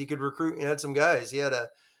Stoops. He could recruit. He had some guys. He had a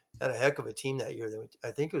heck of a team that year. I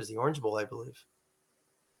think it was the Orange Bowl, I believe.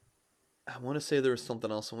 I want to say there was something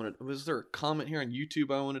else I wanted. Was there a comment here on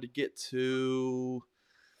YouTube I wanted to get to?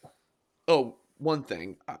 Oh, one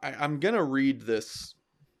thing. I'm going to read this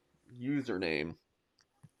username.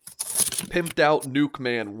 Pimped Out Nuke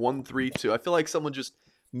Man 132. I feel like someone just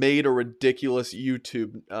made a ridiculous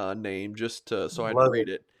YouTube name just so I'd read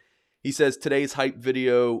it. He says, today's hype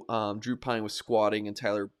video, Drew Pine was squatting and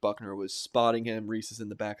Tyler Buckner was spotting him. Reese is in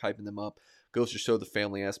the back hyping them up. Goes to show the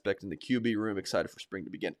family aspect in the QB room. Excited for spring to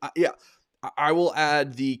begin. I will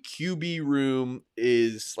add the QB room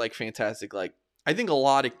is like fantastic. Like, I think a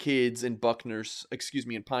lot of kids in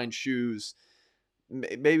in Pine's shoes,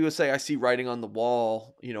 maybe we'll say I see writing on the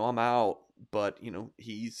wall, I'm out, but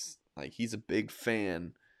he's a big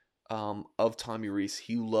fan of Tommy Reese.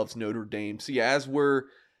 He loves Notre Dame. So yeah, as we're,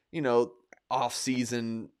 off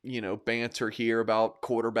season, banter here about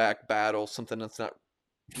quarterback battle, something that's not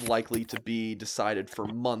likely to be decided for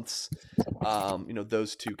months.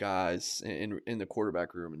 Those two guys in the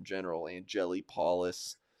quarterback room in general, Angeli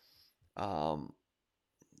Paulus. I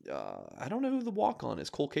don't know who the walk-on is.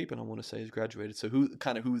 Cole Capon, I want to say, has graduated. So who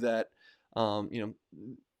that,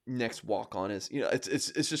 next walk-on is.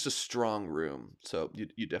 It's just a strong room. So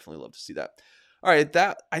you definitely love to see that. All right,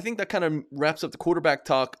 I think that kind of wraps up the quarterback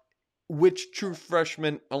talk. Which true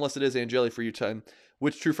freshman, unless it is Angeli for you, Tim,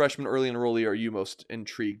 which true freshman early enrollee are you most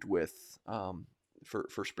intrigued with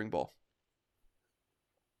for spring ball?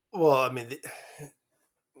 Well, I mean,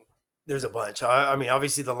 there's a bunch. I mean,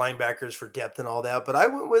 obviously the linebackers for depth and all that, but I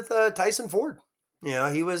went with Tyson Ford.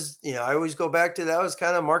 He was, I always go back to that was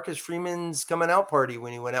kind of Marcus Freeman's coming out party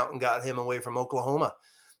when he went out and got him away from Oklahoma.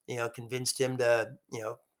 Convinced him to,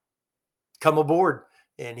 come aboard.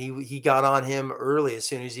 And he got on him early as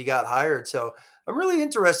soon as he got hired. So I'm really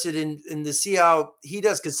interested in to see how he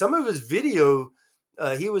does, because some of his video,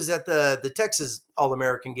 he was at the Texas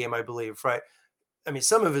All-American game, I believe, right? I mean,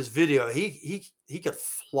 some of his video, he could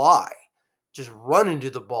fly, just run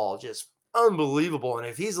into the ball, just unbelievable. And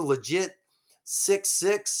if he's a legit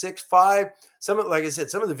 6'6", 6'5", like I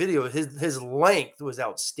said, some of the video, his length was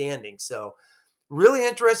outstanding. So really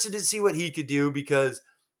interested to see what he could do, because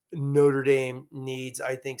Notre Dame needs,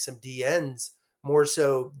 I think, some DNs more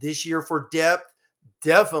so this year for depth,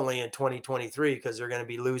 definitely in 2023, because they're going to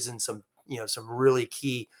be losing some really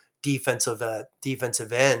key defensive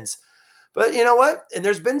ends. But you know what? And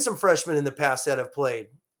there's been some freshmen in the past that have played.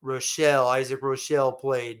 Isaac Rochelle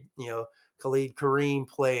played, Khalid Kareem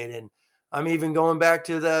played. And I'm even going back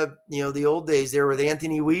to the old days there with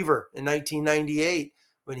Anthony Weaver in 1998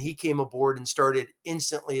 when he came aboard and started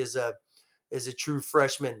instantly as a true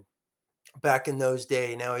freshman back in those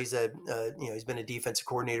days. Now he's he's been a defensive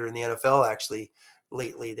coordinator in the NFL actually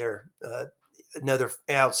lately. They're another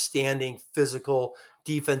outstanding physical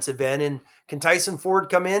defensive end. And can Tyson Ford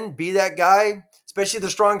come in, be that guy, especially the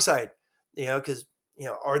strong side? Because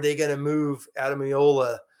are they going to move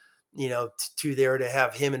Adamiola, to there to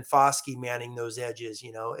have him and Foskey manning those edges?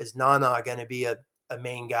 Is Nana going to be a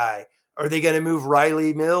main guy? Are they going to move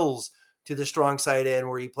Riley Mills to the strong side end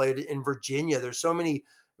where he played in Virginia? There's so many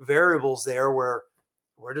variables there where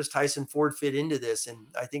does Tyson Ford fit into this? And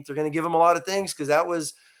I think they're going to give him a lot of things, because that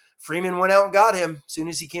was Freeman went out and got him as soon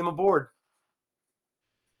as he came aboard.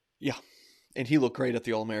 Yeah. And he looked great at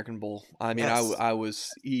the All-American Bowl. I mean,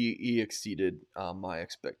 yes. He exceeded my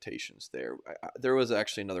expectations there. There was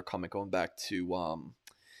actually another comment going back to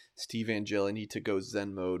Steve Angeli. Need to go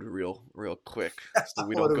Zen mode real quick, so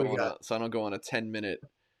we don't so I don't go on a 10-minute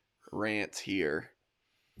rant here.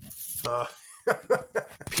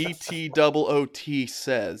 PTOOT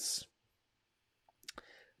says,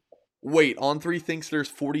 wait, On3 thinks there's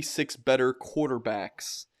 46 better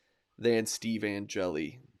quarterbacks than Steve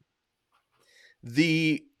Angeli.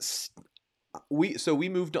 We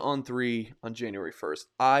moved to On3 on January 1st.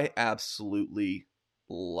 I absolutely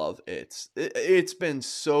love it. It's been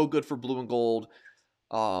so good for Blue and Gold.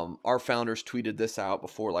 Our founders tweeted this out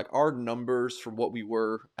before, like our numbers from what we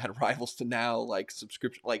were at Rivals to now, like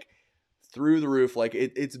subscription, like through the roof. Like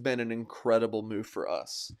it's been an incredible move for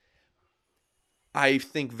us. I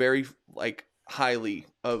think very highly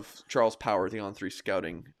of Charles Power, the On3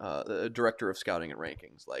 scouting, the director of scouting and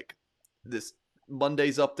rankings. Like this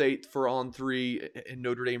Monday's update for On3 and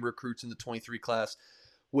Notre Dame recruits in the 23 class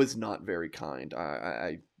was not very kind.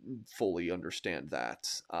 I fully understand that.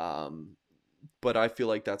 But I feel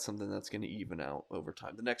like that's something that's going to even out over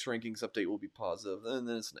time. The next rankings update will be positive, and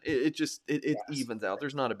then it evens out.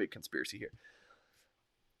 There's not a big conspiracy here.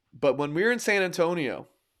 But when we were in San Antonio,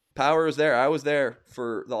 Power was there. I was there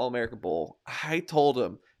for the All-American Bowl. I told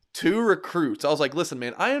him 2 recruits. I was like, listen,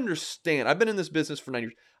 man, I understand. I've been in this business for 9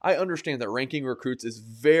 years. I understand that ranking recruits is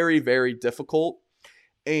very, very difficult.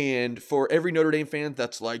 And for every Notre Dame fan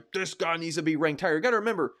that's like, this guy needs to be ranked higher, you got to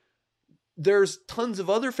remember, there's tons of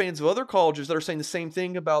other fans of other colleges that are saying the same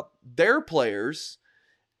thing about their players.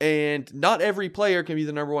 And not every player can be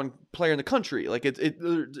the number 1 player in the country. Like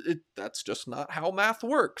that's just not how math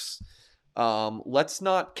works. Let's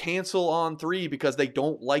not cancel On3 because they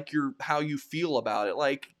don't like how you feel about it.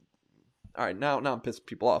 Like, all right, now I'm pissing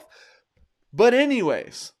people off. But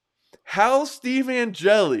anyways, how Steve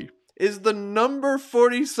Angeli is the number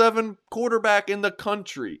 47 quarterback in the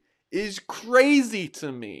country is crazy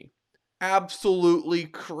to me. Absolutely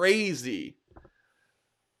crazy.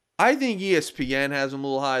 I think ESPN has him a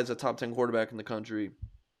little high as a top 10 quarterback in the country.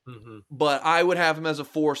 Mm-hmm. But I would have him as a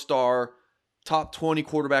 4-star, top 20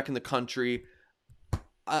 quarterback in the country.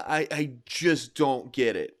 I just don't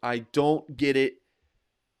get it. I don't get it.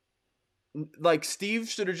 Like, Steve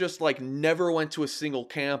should have just, never went to a single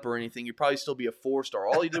camp or anything. He'd probably still be a 4-star.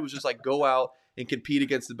 All he did was just, go out and compete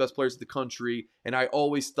against the best players in the country. And I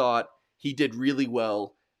always thought he did really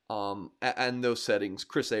well and those settings.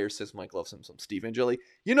 Chris Ayers says Mike loves him some Steve Angeli.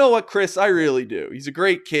 You know what, Chris? I really do. He's a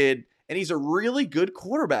great kid, and he's a really good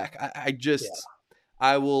quarterback.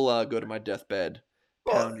 I will go to my deathbed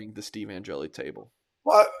pounding the Steve Angeli table.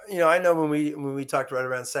 Well, I know when we talked right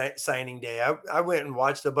around signing day, I went and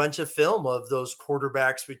watched a bunch of film of those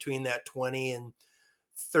quarterbacks between that 20 and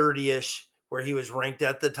 30-ish where he was ranked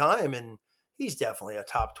at the time, and he's definitely a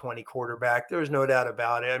top 20 quarterback. There's no doubt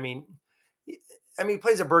about it. I mean, he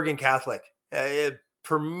plays at Bergen Catholic,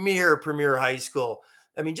 premier high school.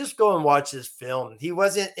 I mean, just go and watch this film. He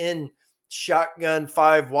wasn't in shotgun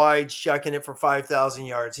 5 wide, shucking it for 5,000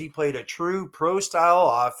 yards. He played a true pro style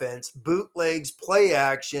offense, bootlegs, play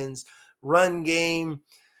actions, run game.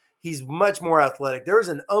 He's much more athletic. There's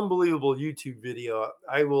an unbelievable YouTube video.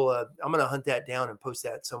 I'm going to hunt that down and post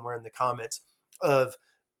that somewhere in the comments of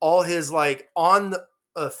all his on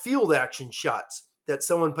the field action shots that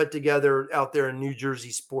someone put together out there in New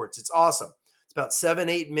Jersey sports. It's awesome. It's about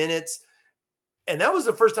 7-8 minutes. And that was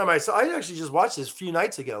the first time I actually just watched this a few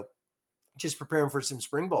nights ago, just preparing for some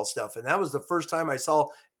spring ball stuff. And that was the first time I saw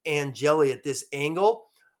Angeli at this angle.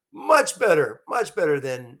 Much better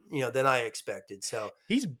than I expected. So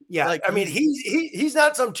he's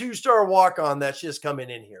not some 2-star walk-on that's just coming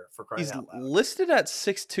in here for crying out loud. He's listed at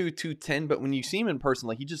 6'2", 210, but when you see him in person,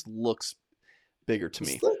 he just looks bigger to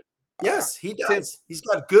me. Yes, he does. He's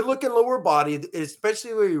got a good-looking lower body,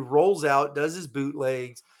 especially when he rolls out, does his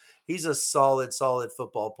bootlegs. He's a solid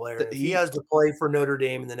football player. If he has to play for Notre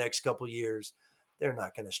Dame in the next couple of years, they're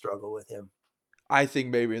not going to struggle with him. I think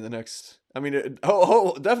maybe in the next. I mean,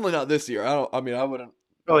 definitely not this year. I wouldn't.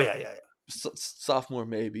 Oh yeah. Sophomore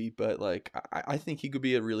maybe, but I think he could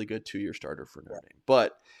be a really good 2-year starter for Notre Dame.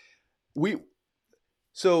 But what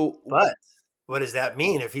does that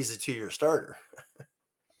mean if he's a 2-year starter?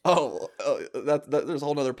 That there's a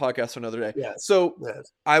whole nother podcast for another day. Yes. So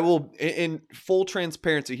yes. I will, in full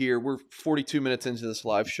transparency here, we're 42 minutes into this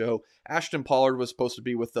live show. Ashton Pollard was supposed to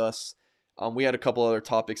be with us. We had a couple other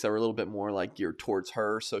topics that were a little bit more geared towards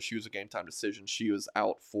her, so she was a game time decision. She was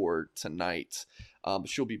out for tonight.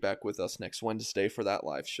 She'll be back with us next Wednesday for that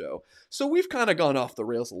live show. So we've kind of gone off the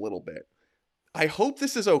rails a little bit. I hope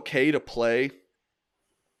this is okay to play.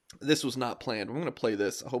 This was not planned. I'm going to play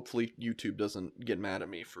this. Hopefully YouTube doesn't get mad at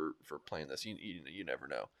me for playing this. You never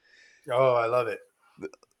know. Oh, I love it.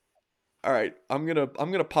 All right, I'm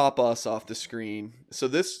gonna pop us off the screen. So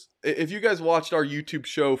this, if you guys watched our YouTube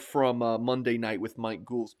show from Monday night with Mike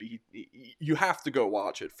Goolsby, you have to go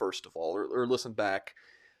watch it first of all, or listen back.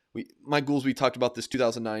 Mike Goolsby talked about this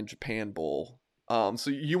 2009 Japan Bowl.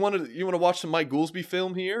 So you want to watch some Mike Goolsby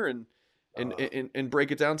film here and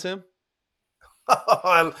break it down, Tim?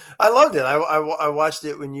 I loved it. I watched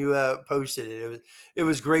it when you posted it. It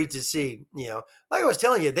was great to see. Like I was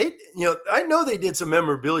telling you, I know they did some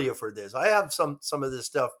memorabilia for this. I have some of this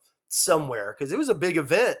stuff somewhere because it was a big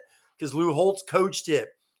event. Because Lou Holtz coached it,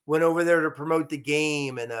 went over there to promote the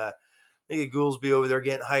game, and Look at Goolsby over there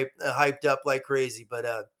getting hyped up like crazy. But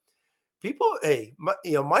people, hey,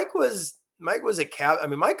 Mike was a cap. I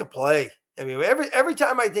mean, Mike could play. I mean, every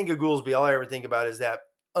time I think of Goolsby, all I ever think about is that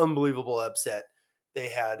unbelievable upset they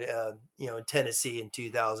had, in Tennessee in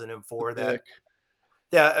 2004.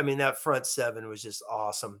 That front seven was just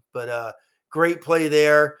awesome. But great play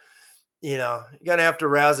there. You're gonna have to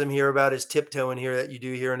razz him here about his tiptoeing here that you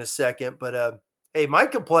do here in a second. But hey,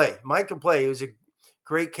 Mike can play. He was a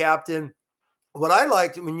great captain. What I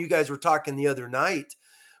liked when you guys were talking the other night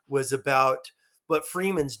was about what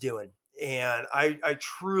Freeman's doing. And I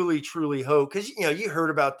truly, truly hope, because, you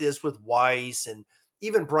heard about this with Weiss and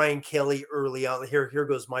even Brian Kelly early on. Here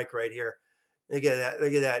goes Mike right here. Look at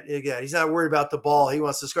that. He's not worried about the ball. He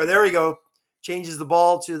wants to score. There we go. Changes the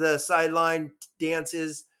ball to the sideline,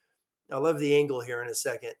 dances. I love the angle here in a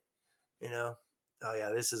second. Oh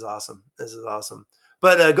yeah, this is awesome.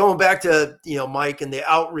 But going back to, Mike and the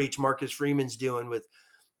outreach Marcus Freeman's doing with,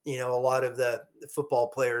 a lot of the football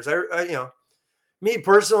players. Me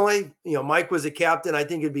personally, Mike was a captain. I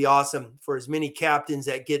think it'd be awesome for as many captains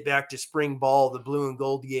that get back to spring ball, the blue and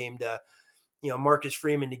gold game, to, Marcus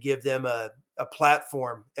Freeman, to give them a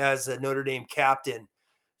platform as a Notre Dame captain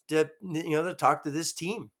to talk to this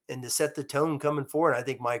team and to set the tone coming forward. I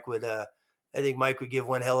think Mike would give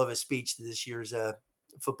one hell of a speech to this year's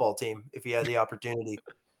football team if he had the opportunity.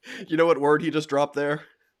 You know what word he just dropped there?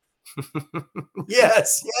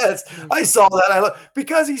 Yes. I saw that.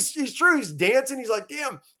 Because he's true. He's dancing. He's like,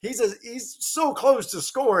 damn, he's so close to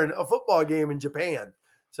scoring a football game in Japan.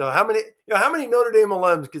 So how many Notre Dame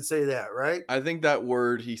alums could say that, right? I think that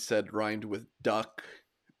word he said rhymed with duck.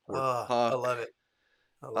 I love it.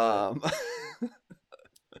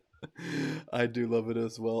 I do love it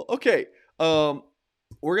as well. Okay.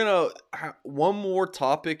 We're going to one more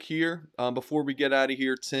topic here before we get out of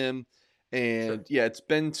here, Tim. And yeah, it's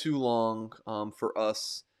been too long for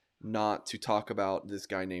us not to talk about this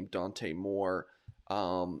guy named Dante Moore.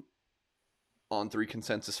 On 3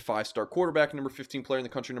 consensus, 5-star quarterback, number 15 player in the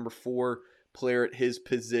country, number 4 player at his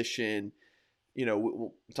position.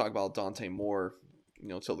 We'll talk about Dante Moore,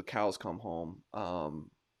 till the cows come home.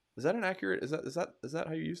 Is that an accurate? Is that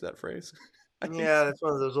how you use that phrase? Yeah, that's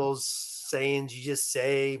one of those old sayings you just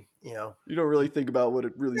say. You don't really think about what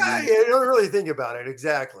it really means. Yeah, you don't really think about it.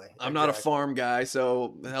 Exactly. I'm not a farm guy,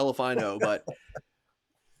 so hell if I know. But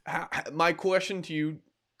my question to you,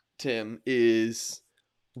 Tim, is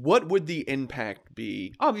what would the impact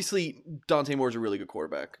be? Obviously, Dante Moore is a really good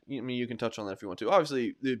quarterback. You can touch on that if you want to. Obviously,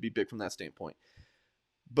 it would be big from that standpoint.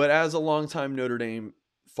 But as a longtime Notre Dame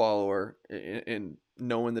follower and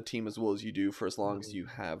knowing the team as well as you do for as long as you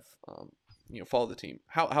have, followed the team,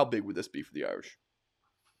 how big would this be for the Irish?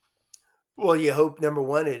 Well, you hope, number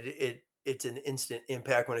one, it's an instant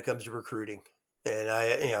impact when it comes to recruiting. And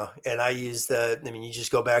I use you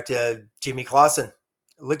just go back to Jimmy Clausen.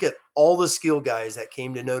 Look at all the skill guys that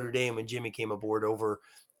came to Notre Dame when Jimmy came aboard over,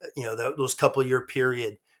 those couple year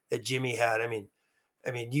period that Jimmy had.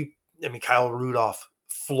 Kyle Rudolph,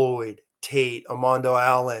 Floyd, Tate, Armando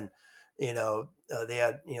Allen, they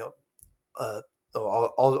had,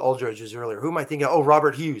 Aldridge was earlier. Who am I thinking of? Oh,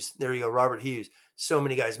 Robert Hughes. There you go. Robert Hughes. So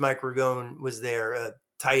many guys. Mike Ragone was there.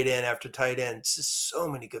 Tight end after tight end. So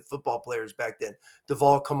many good football players back then.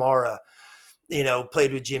 Deval Kamara,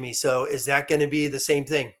 played with Jimmy. So is that going to be the same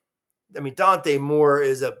thing? Dante Moore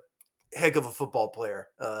is a heck of a football player.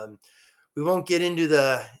 We won't get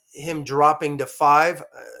into him dropping to 5.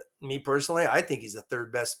 Me personally, I think he's the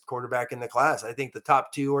 3rd best quarterback in the class. I think the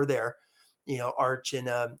top 2 are there. Arch and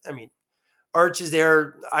Arch is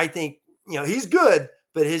there. I think, he's good,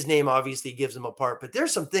 but his name obviously gives him apart. But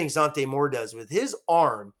there's some things Dante Moore does with his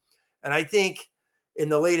arm. And I think in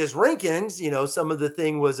the latest rankings, some of the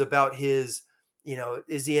thing was about his,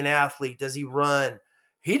 is he an athlete? Does he run?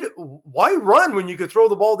 Why run when you could throw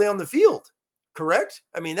the ball down the field? Correct?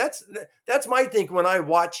 That's my think when I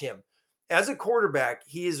watch him. As a quarterback,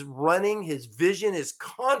 he is running. His vision is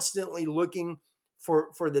constantly looking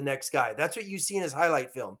for the next guy. That's what you see in his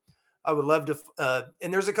highlight film. I would love to,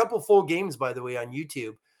 and there's a couple full games, by the way, on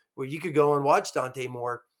YouTube where you could go and watch Dante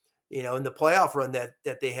Moore, in the playoff run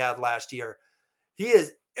that they had last year. He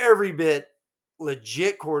is every bit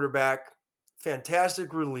legit quarterback,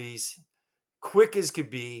 fantastic release, quick as could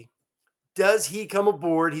be. Does he come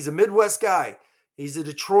aboard? He's a Midwest guy. He's a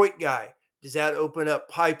Detroit guy. Does that open up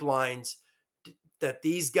pipelines that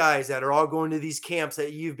these guys that are all going to these camps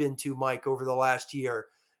that you've been to, Mike, over the last year,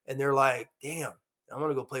 and they're like, damn, I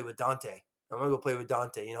want to go play with Dante.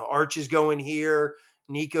 Arch is going here.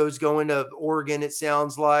 Nico's going to Oregon, it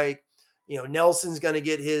sounds like. Nelson's going to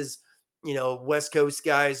get his, West Coast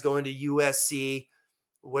guys going to USC.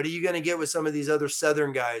 What are you going to get with some of these other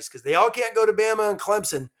Southern guys? Because they all can't go to Bama and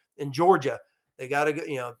Clemson and Georgia. They got to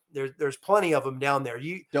go, there's plenty of them down there.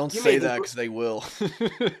 Don't say that because they will.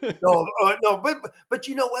 No, but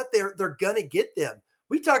you know what? They're going to get them.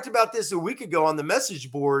 We talked about this a week ago on the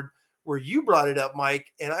message board where you brought it up, Mike,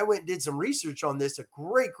 and I went and did some research on this. A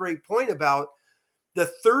great point about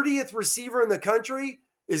the 30th receiver in the country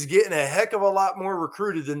is getting a heck of a lot more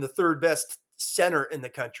recruited than the third best center in the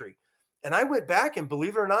country. And I went back and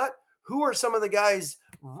believe it or not, who are some of the guys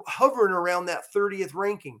hovering around that 30th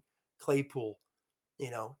ranking? Claypool,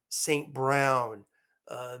 St. Brown.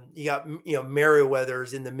 You got,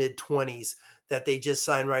 Merriweather's in the mid 20s that they just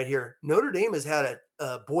signed right here. Notre Dame has had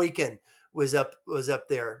Boykin was up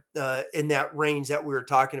there in that range that we were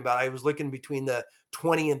talking about. I was looking between the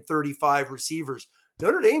 20 and 35 receivers.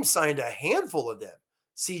 Notre Dame signed a handful of them.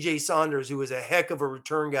 CJ Saunders, who was a heck of a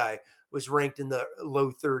return guy, was ranked in the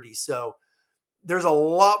low 30s. So there's a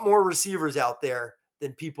lot more receivers out there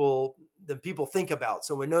than people think about.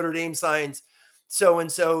 So when Notre Dame signs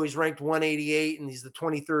so-and-so, he's ranked 188 and he's the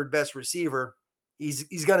 23rd best receiver,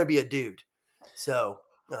 he's going to be a dude. So,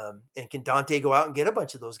 and can Dante go out and get a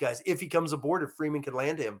bunch of those guys if he comes aboard, if Freeman can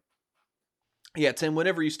land him? Yeah, Tim,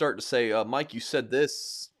 whenever you start to say, Mike, you said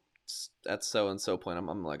this, that's so-and-so plan,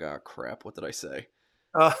 I'm like, oh, crap, what did I say?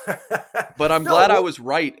 But I'm glad I was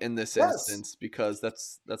right in this instance because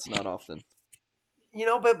that's not often.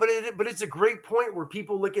 But it's a great point where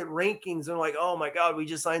people look at rankings and like, oh my God, we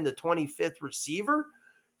just signed the 25th receiver.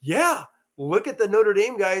 Yeah. Look at the Notre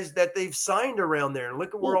Dame guys that they've signed around there and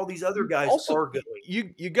look at where all these other guys are going.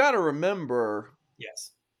 You got to remember,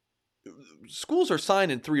 yes, schools are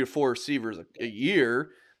signing 3 to 4 receivers a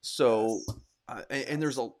year. So, and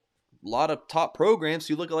there's a lot of top programs.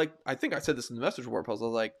 So you look at, like, I think I said this in the message board post. I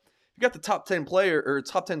was like, you got the top 10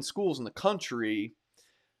 top 10 schools in the country,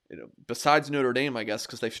 besides Notre Dame, I guess,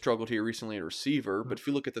 because they've struggled here recently at receiver. But if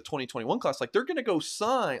you look at the 2021 class, like, they're going to go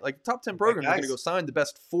sign, like, top 10 programs are going to go sign the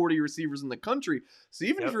best 40 receivers in the country. So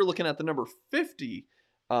even if you're looking at the number 50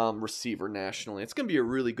 receiver nationally, it's going to be a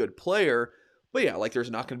really good player. But yeah, like, there's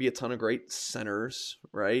not going to be a ton of great centers,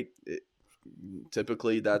 right?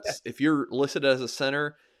 Typically, that's if you're listed as a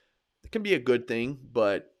center, it can be a good thing,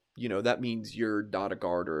 but that means you're not a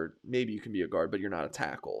guard, or maybe you can be a guard, but you're not a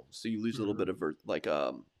tackle. So you lose a little bit of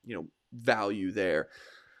value there.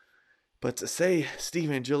 But to say Steve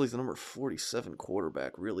Angeli's the number 47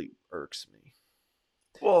 quarterback really irks me.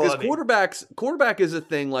 Well, because quarterback is a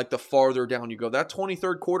thing, like, the farther down you go, that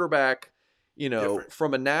 23rd quarterback, different.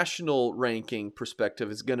 From a national ranking perspective,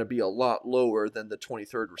 is going to be a lot lower than the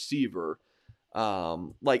 23rd receiver.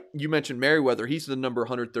 Like you mentioned, Merriweather, he's the number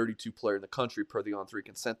 132 player in the country per the On3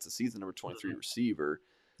 consensus. He's the number 23 receiver.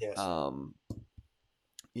 Yes. Well,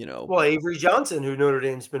 Avery Johnson, who Notre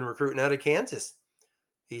Dame's been recruiting out of Kansas,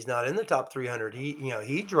 he's not in the top 300.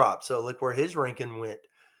 He dropped. So look where his ranking went.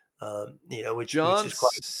 Which is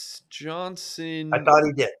quite. Johnson. I thought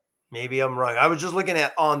he did. Maybe I'm wrong. I was just looking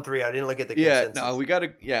at On3. I didn't look at the consensus. Yeah, no, we got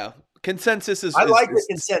to. Yeah. Consensus is. I like the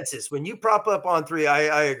consensus. When you prop up On3,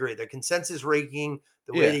 I agree. The consensus ranking,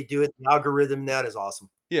 the way they do it, the algorithm, that is awesome.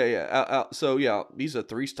 Yeah. So yeah, he's a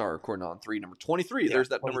 3-star according to On3, number 23. There's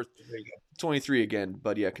that number 23 again,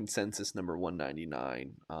 but yeah, consensus number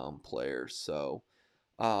 199 player. So,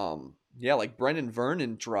 like Brendan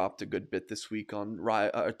Vernon dropped a good bit this week on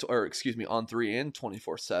On3 and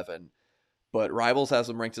 24/7. But Rivals has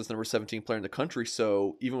him ranked as number 17 player in the country.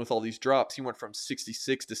 So even with all these drops, he went from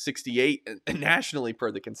 66 to 68 nationally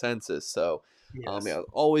per the consensus. So,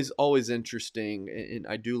 always interesting. And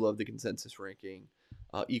I do love the consensus ranking.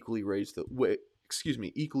 Equally weighs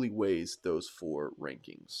those 4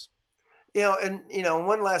 rankings.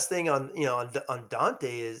 One last thing on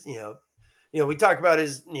Dante is, we talked about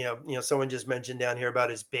his, someone just mentioned down here about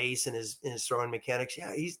his base and his throwing mechanics.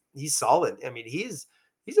 Yeah, he's solid. I mean, he's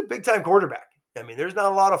a big time quarterback. I mean, there's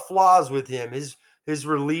not a lot of flaws with him. His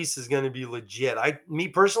release is going to be legit. Me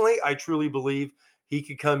personally, I truly believe he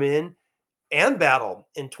could come in and battle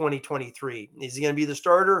in 2023. Is he going to be the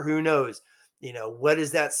starter? Who knows? What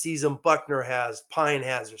is that season Buckner has, Pine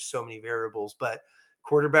has? There's so many variables, but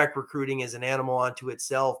quarterback recruiting is an animal unto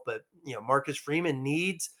itself. But, Marcus Freeman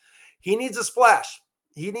needs a splash.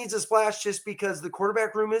 He needs a splash just because the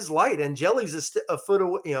quarterback room is light, and Jelly's a foot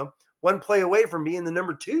away, one play away from being the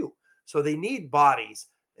number 2. So they need bodies,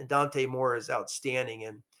 and Dante Moore is outstanding.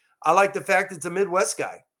 And I like the fact that it's a Midwest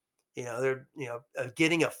guy. They're,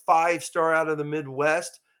 getting a 5-star out of the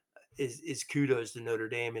Midwest is kudos to Notre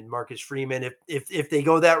Dame and Marcus Freeman. If they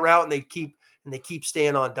go that route and they keep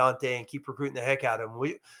staying on Dante and keep recruiting the heck out of him,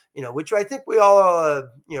 which I think we all,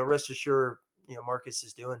 rest assured, Marcus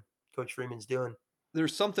is doing, Coach Freeman's doing.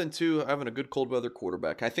 there's something to having a good cold weather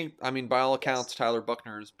quarterback. I mean, by all accounts, Tyler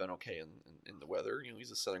Buckner has been okay in the weather. You know,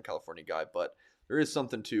 he's a Southern California guy, but there is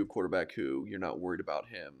something to a quarterback who you're not worried about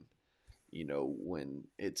him, you know, when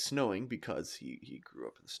it's snowing because he grew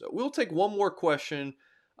up in the snow. We'll take one more question.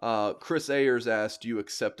 Chris Ayers asked, do you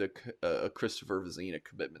accept a Christopher Vezina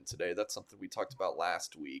commitment today? That's something we talked about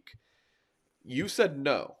last week. You said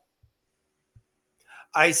no.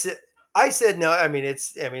 I said no. I mean,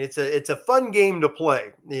 it's a fun game to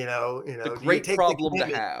play. You know, It's a great problem to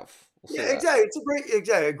have. Yeah, exactly. It's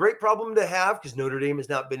a great problem to have because Notre Dame has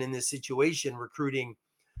not been in this situation recruiting,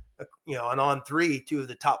 you know, an on two of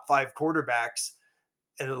the top 5 quarterbacks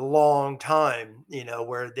in a long time. You know,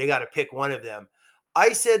 where they got to pick one of them.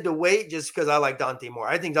 I said to wait just because I like Dante Moore.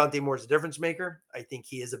 I think Dante Moore is a difference maker. I think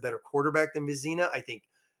he is a better quarterback than Vezina. I think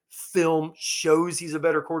film shows he's a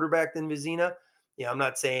better quarterback than Vezina. You know, I'm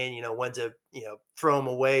not saying, you know, when to, you know, throw him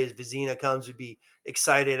away as Vezina comes would be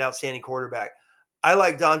excited, outstanding quarterback. I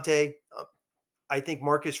like Dante. I think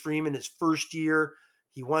Marcus Freeman, his first year,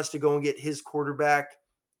 he wants to go and get his quarterback.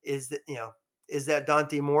 Is that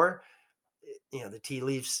Dante Moore? You know, the tea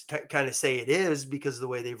leaves kind of say it is because of the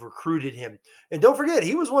way they've recruited him. And don't forget,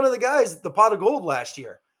 he was one of the guys at the pot of gold last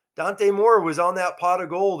year. Dante Moore was on that pot of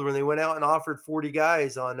gold when they went out and offered 40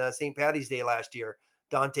 guys on St. Patty's Day last year.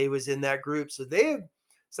 Dante was in that group. So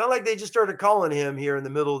it's not like they just started calling him here in the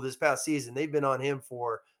middle of this past season. They've been on him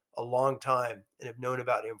for a long time and have known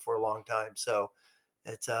about him for a long time. So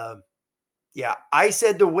it's, I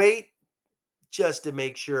said to wait just to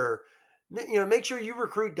make sure, you know, make sure you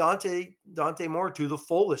recruit Dante Moore to the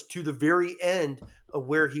fullest, to the very end of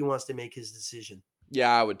where he wants to make his decision. Yeah,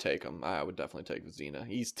 I would take him. I would definitely take Vezina.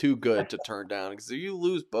 He's too good to turn down because if you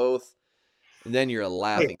lose both, then you're a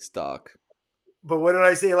laughing stock. But what did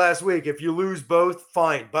I say last week? If you lose both,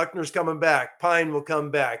 fine. Buckner's coming back. Pine will come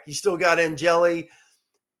back. You still got Angeli.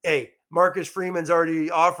 Hey, Marcus Freeman's already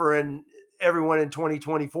offering everyone in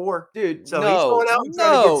 2024. Dude, so he's going out and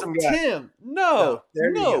trying to get some guys. Tim, no.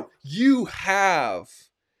 You have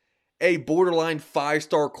a borderline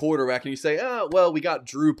 5-star quarterback, and you say, oh, well, we got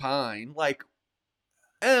Drew Pine. Like,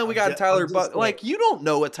 we got Tyler Buckner. Like, you don't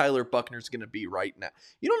know what Tyler Buckner's going to be right now.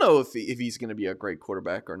 You don't know if he's going to be a great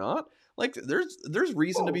quarterback or not. Like, there's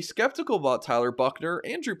reason to be skeptical about Tyler Buckner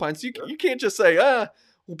and Drew Pine. So you can't just say,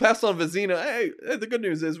 we'll pass on Vezina. Hey, the good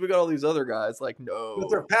news is we got all these other guys. Like, no.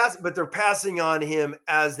 But they're passing on him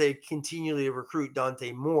as they continually recruit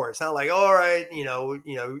Dante Moore. It's not like, all right, you know,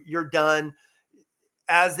 you're done.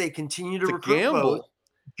 As they continue to recruit, gamble.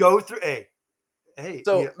 Go through. Hey.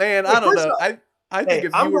 So, man, I don't know. I think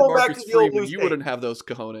if you were Marcus Freeman, you wouldn't have those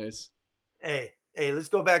cojones. Hey, let's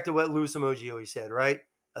go back to what Louis Emoji always said, right?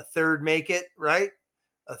 A third make it, right?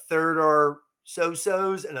 A third are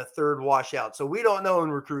so-sos and a third wash out. So we don't know in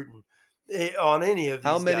recruiting on any of these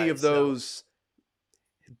How many guys, of those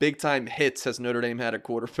big-time hits has Notre Dame had at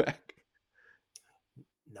quarterback?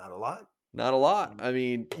 Not a lot. Not a lot. I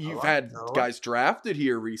mean, you've had guys drafted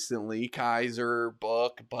here recently, Kaiser,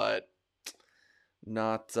 Book, but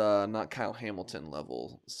not Kyle Hamilton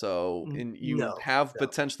level. So, and you have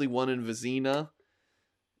potentially one in Vezina.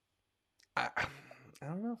 I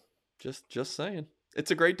don't know. Just saying. It's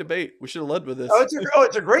a great debate. We should have led with this.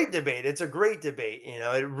 It's a great debate. It's a great debate. You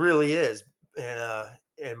know, it really is.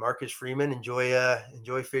 And Marcus Freeman,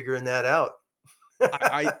 enjoy figuring that out.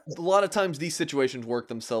 A lot of times these situations work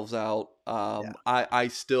themselves out. I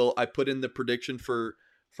put in the prediction for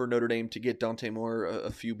Notre Dame to get Dante Moore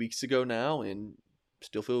a few weeks ago now, and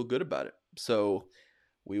still feel good about it. So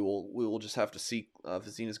we will just have to see.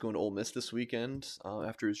 Vezina's going to Ole Miss this weekend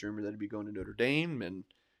after his rumor that he'd be going to Notre Dame, and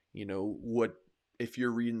you know what. If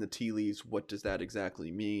you're reading the tea leaves, what does that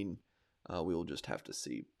exactly mean? We will just have to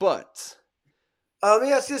see. But let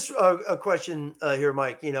me ask this a question here,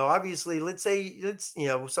 Mike. You know, obviously, let's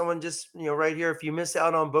someone just, right here, if you miss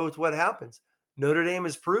out on both, what happens? Notre Dame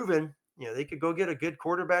has proven, they could go get a good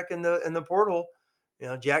quarterback in the portal.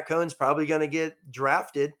 Jack Cohn's probably going to get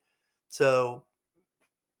drafted. So,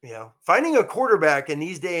 finding a quarterback in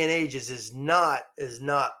these day and ages is not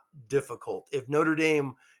difficult. If Notre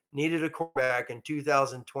Dame needed a quarterback in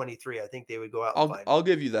 2023, I think they would go out and find I'll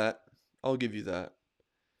give you that.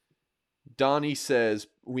 Donnie says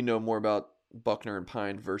we know more about Buckner and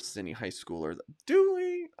Pine versus any high schooler. Do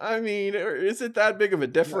we? I mean, is it that big of a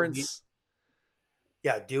difference?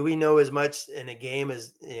 Yeah. Do we know as much in a game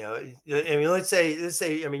as, I mean, let's say,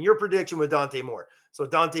 your prediction with Dante Moore. So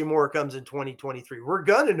Dante Moore comes in 2023. We're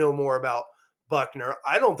going to know more about Buckner.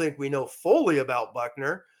 I don't think we know fully about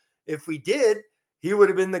Buckner. If we did, he would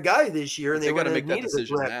have been the guy this year, and they got to make that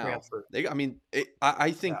decision now.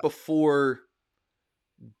 I think before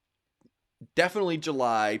definitely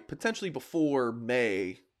July, potentially before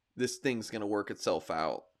May, this thing's going to work itself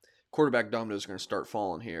out. Quarterback dominoes are going to start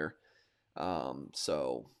falling here.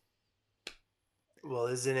 So. Well,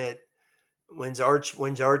 isn't it? When's Arch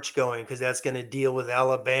going? Because that's going to deal with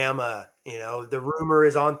Alabama. The rumor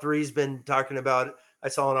is On3's been talking about. I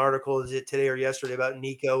saw an article, is it today or yesterday, about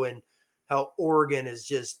Nico and how Oregon is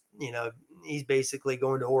just, he's basically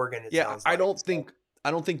going to Oregon. It sounds like.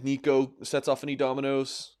 I don't think Nico sets off any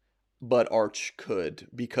dominoes, but Arch could,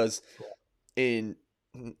 because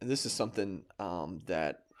this is something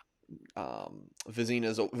that Vizina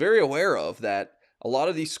is very aware of, that a lot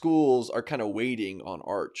of these schools are kind of waiting on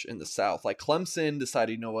Arch in the South. Like Clemson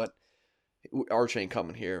decided, you know what, Arch ain't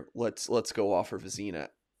coming here. Let's go offer Vizina.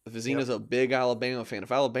 Vizina's a big Alabama fan.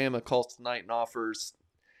 If Alabama calls tonight and offers,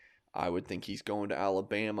 I would think he's going to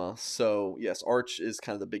Alabama. So yes, Arch is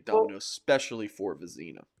kind of the big domino, especially for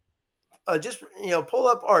Vizina. Just pull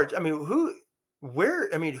up Arch. I mean,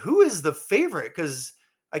 who is the favorite? Because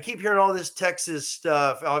I keep hearing all this Texas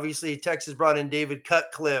stuff. Obviously, Texas brought in David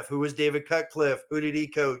Cutcliffe. Who was David Cutcliffe? Who did he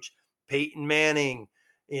coach? Peyton Manning.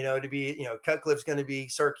 To be, Cutcliffe's going to be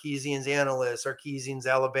Sarkisian's analyst. Sarkisian's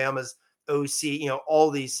Alabama's OC. All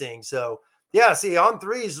these things. So yeah, see,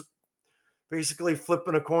 On3's basically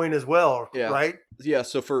flipping a coin as well, right? Yeah.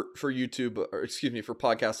 So for YouTube, or excuse me, for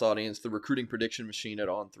podcast audience, the recruiting prediction machine at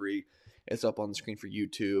On3 is up on the screen for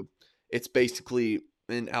YouTube. It's basically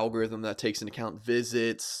an algorithm that takes into account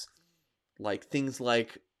visits, like things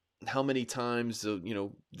like how many times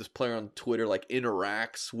this player on Twitter like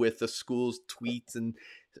interacts with the school's tweets, and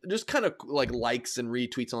just kind of like likes and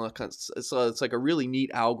retweets on that kind of, so it's like a really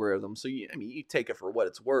neat algorithm. So you take it for what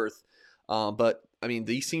it's worth, but I mean,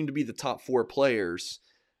 these seem to be the top 4 players: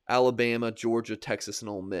 Alabama, Georgia, Texas, and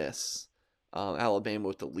Ole Miss. Alabama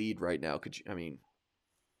with the lead right now.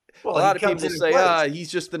 A lot of people say,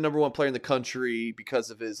 he's just the number 1 player in the country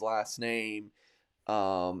because of his last name.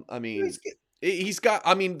 He's got,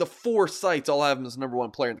 the 4 sites all have him as number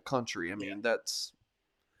 1 player in the country. That's.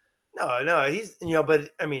 No, he's, but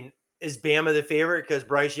is Bama the favorite because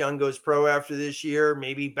Bryce Young goes pro after this year?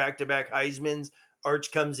 Maybe back-to-back Heisman's.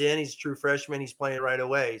 Arch comes in, he's a true freshman, he's playing right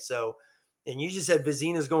away. So, and you just said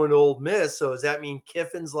Vizina's going to Ole Miss. So does that mean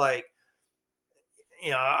Kiffin's like,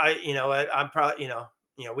 I'm probably,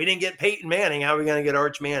 we didn't get Peyton Manning. How are we going to get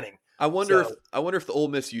Arch Manning? I wonder if the Ole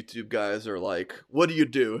Miss YouTube guys are like, what do you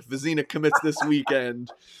do if Vizina commits this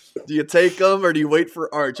weekend? Do you take him or do you wait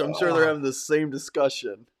for Arch? I'm sure they're having the same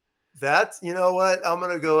discussion. That's, what? I'm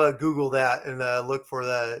going to go Google that and look for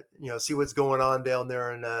that, see what's going on down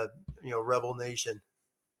there in, Rebel Nation.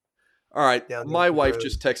 All right. My wife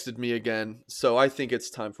just texted me again, so I think it's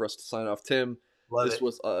time for us to sign off. Tim, this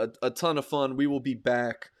was a ton of fun. We will be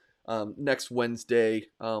back next Wednesday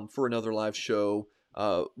for another live show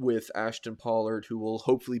with Ashton Pollard, who will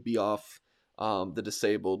hopefully be off the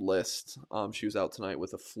disabled list. She was out tonight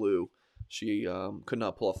with a flu. She could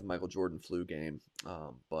not pull off the Michael Jordan flu game.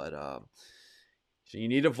 But you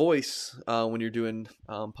need a voice when you're doing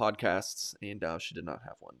podcasts, and she did not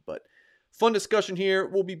have one. But fun discussion here.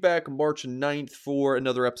 We'll be back March 9th for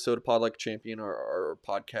another episode of Pod Like a Champion, our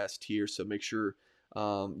podcast here. So make sure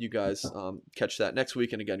you guys catch that next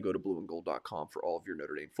week. And again, go to blueandgold.com for all of your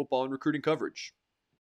Notre Dame football and recruiting coverage.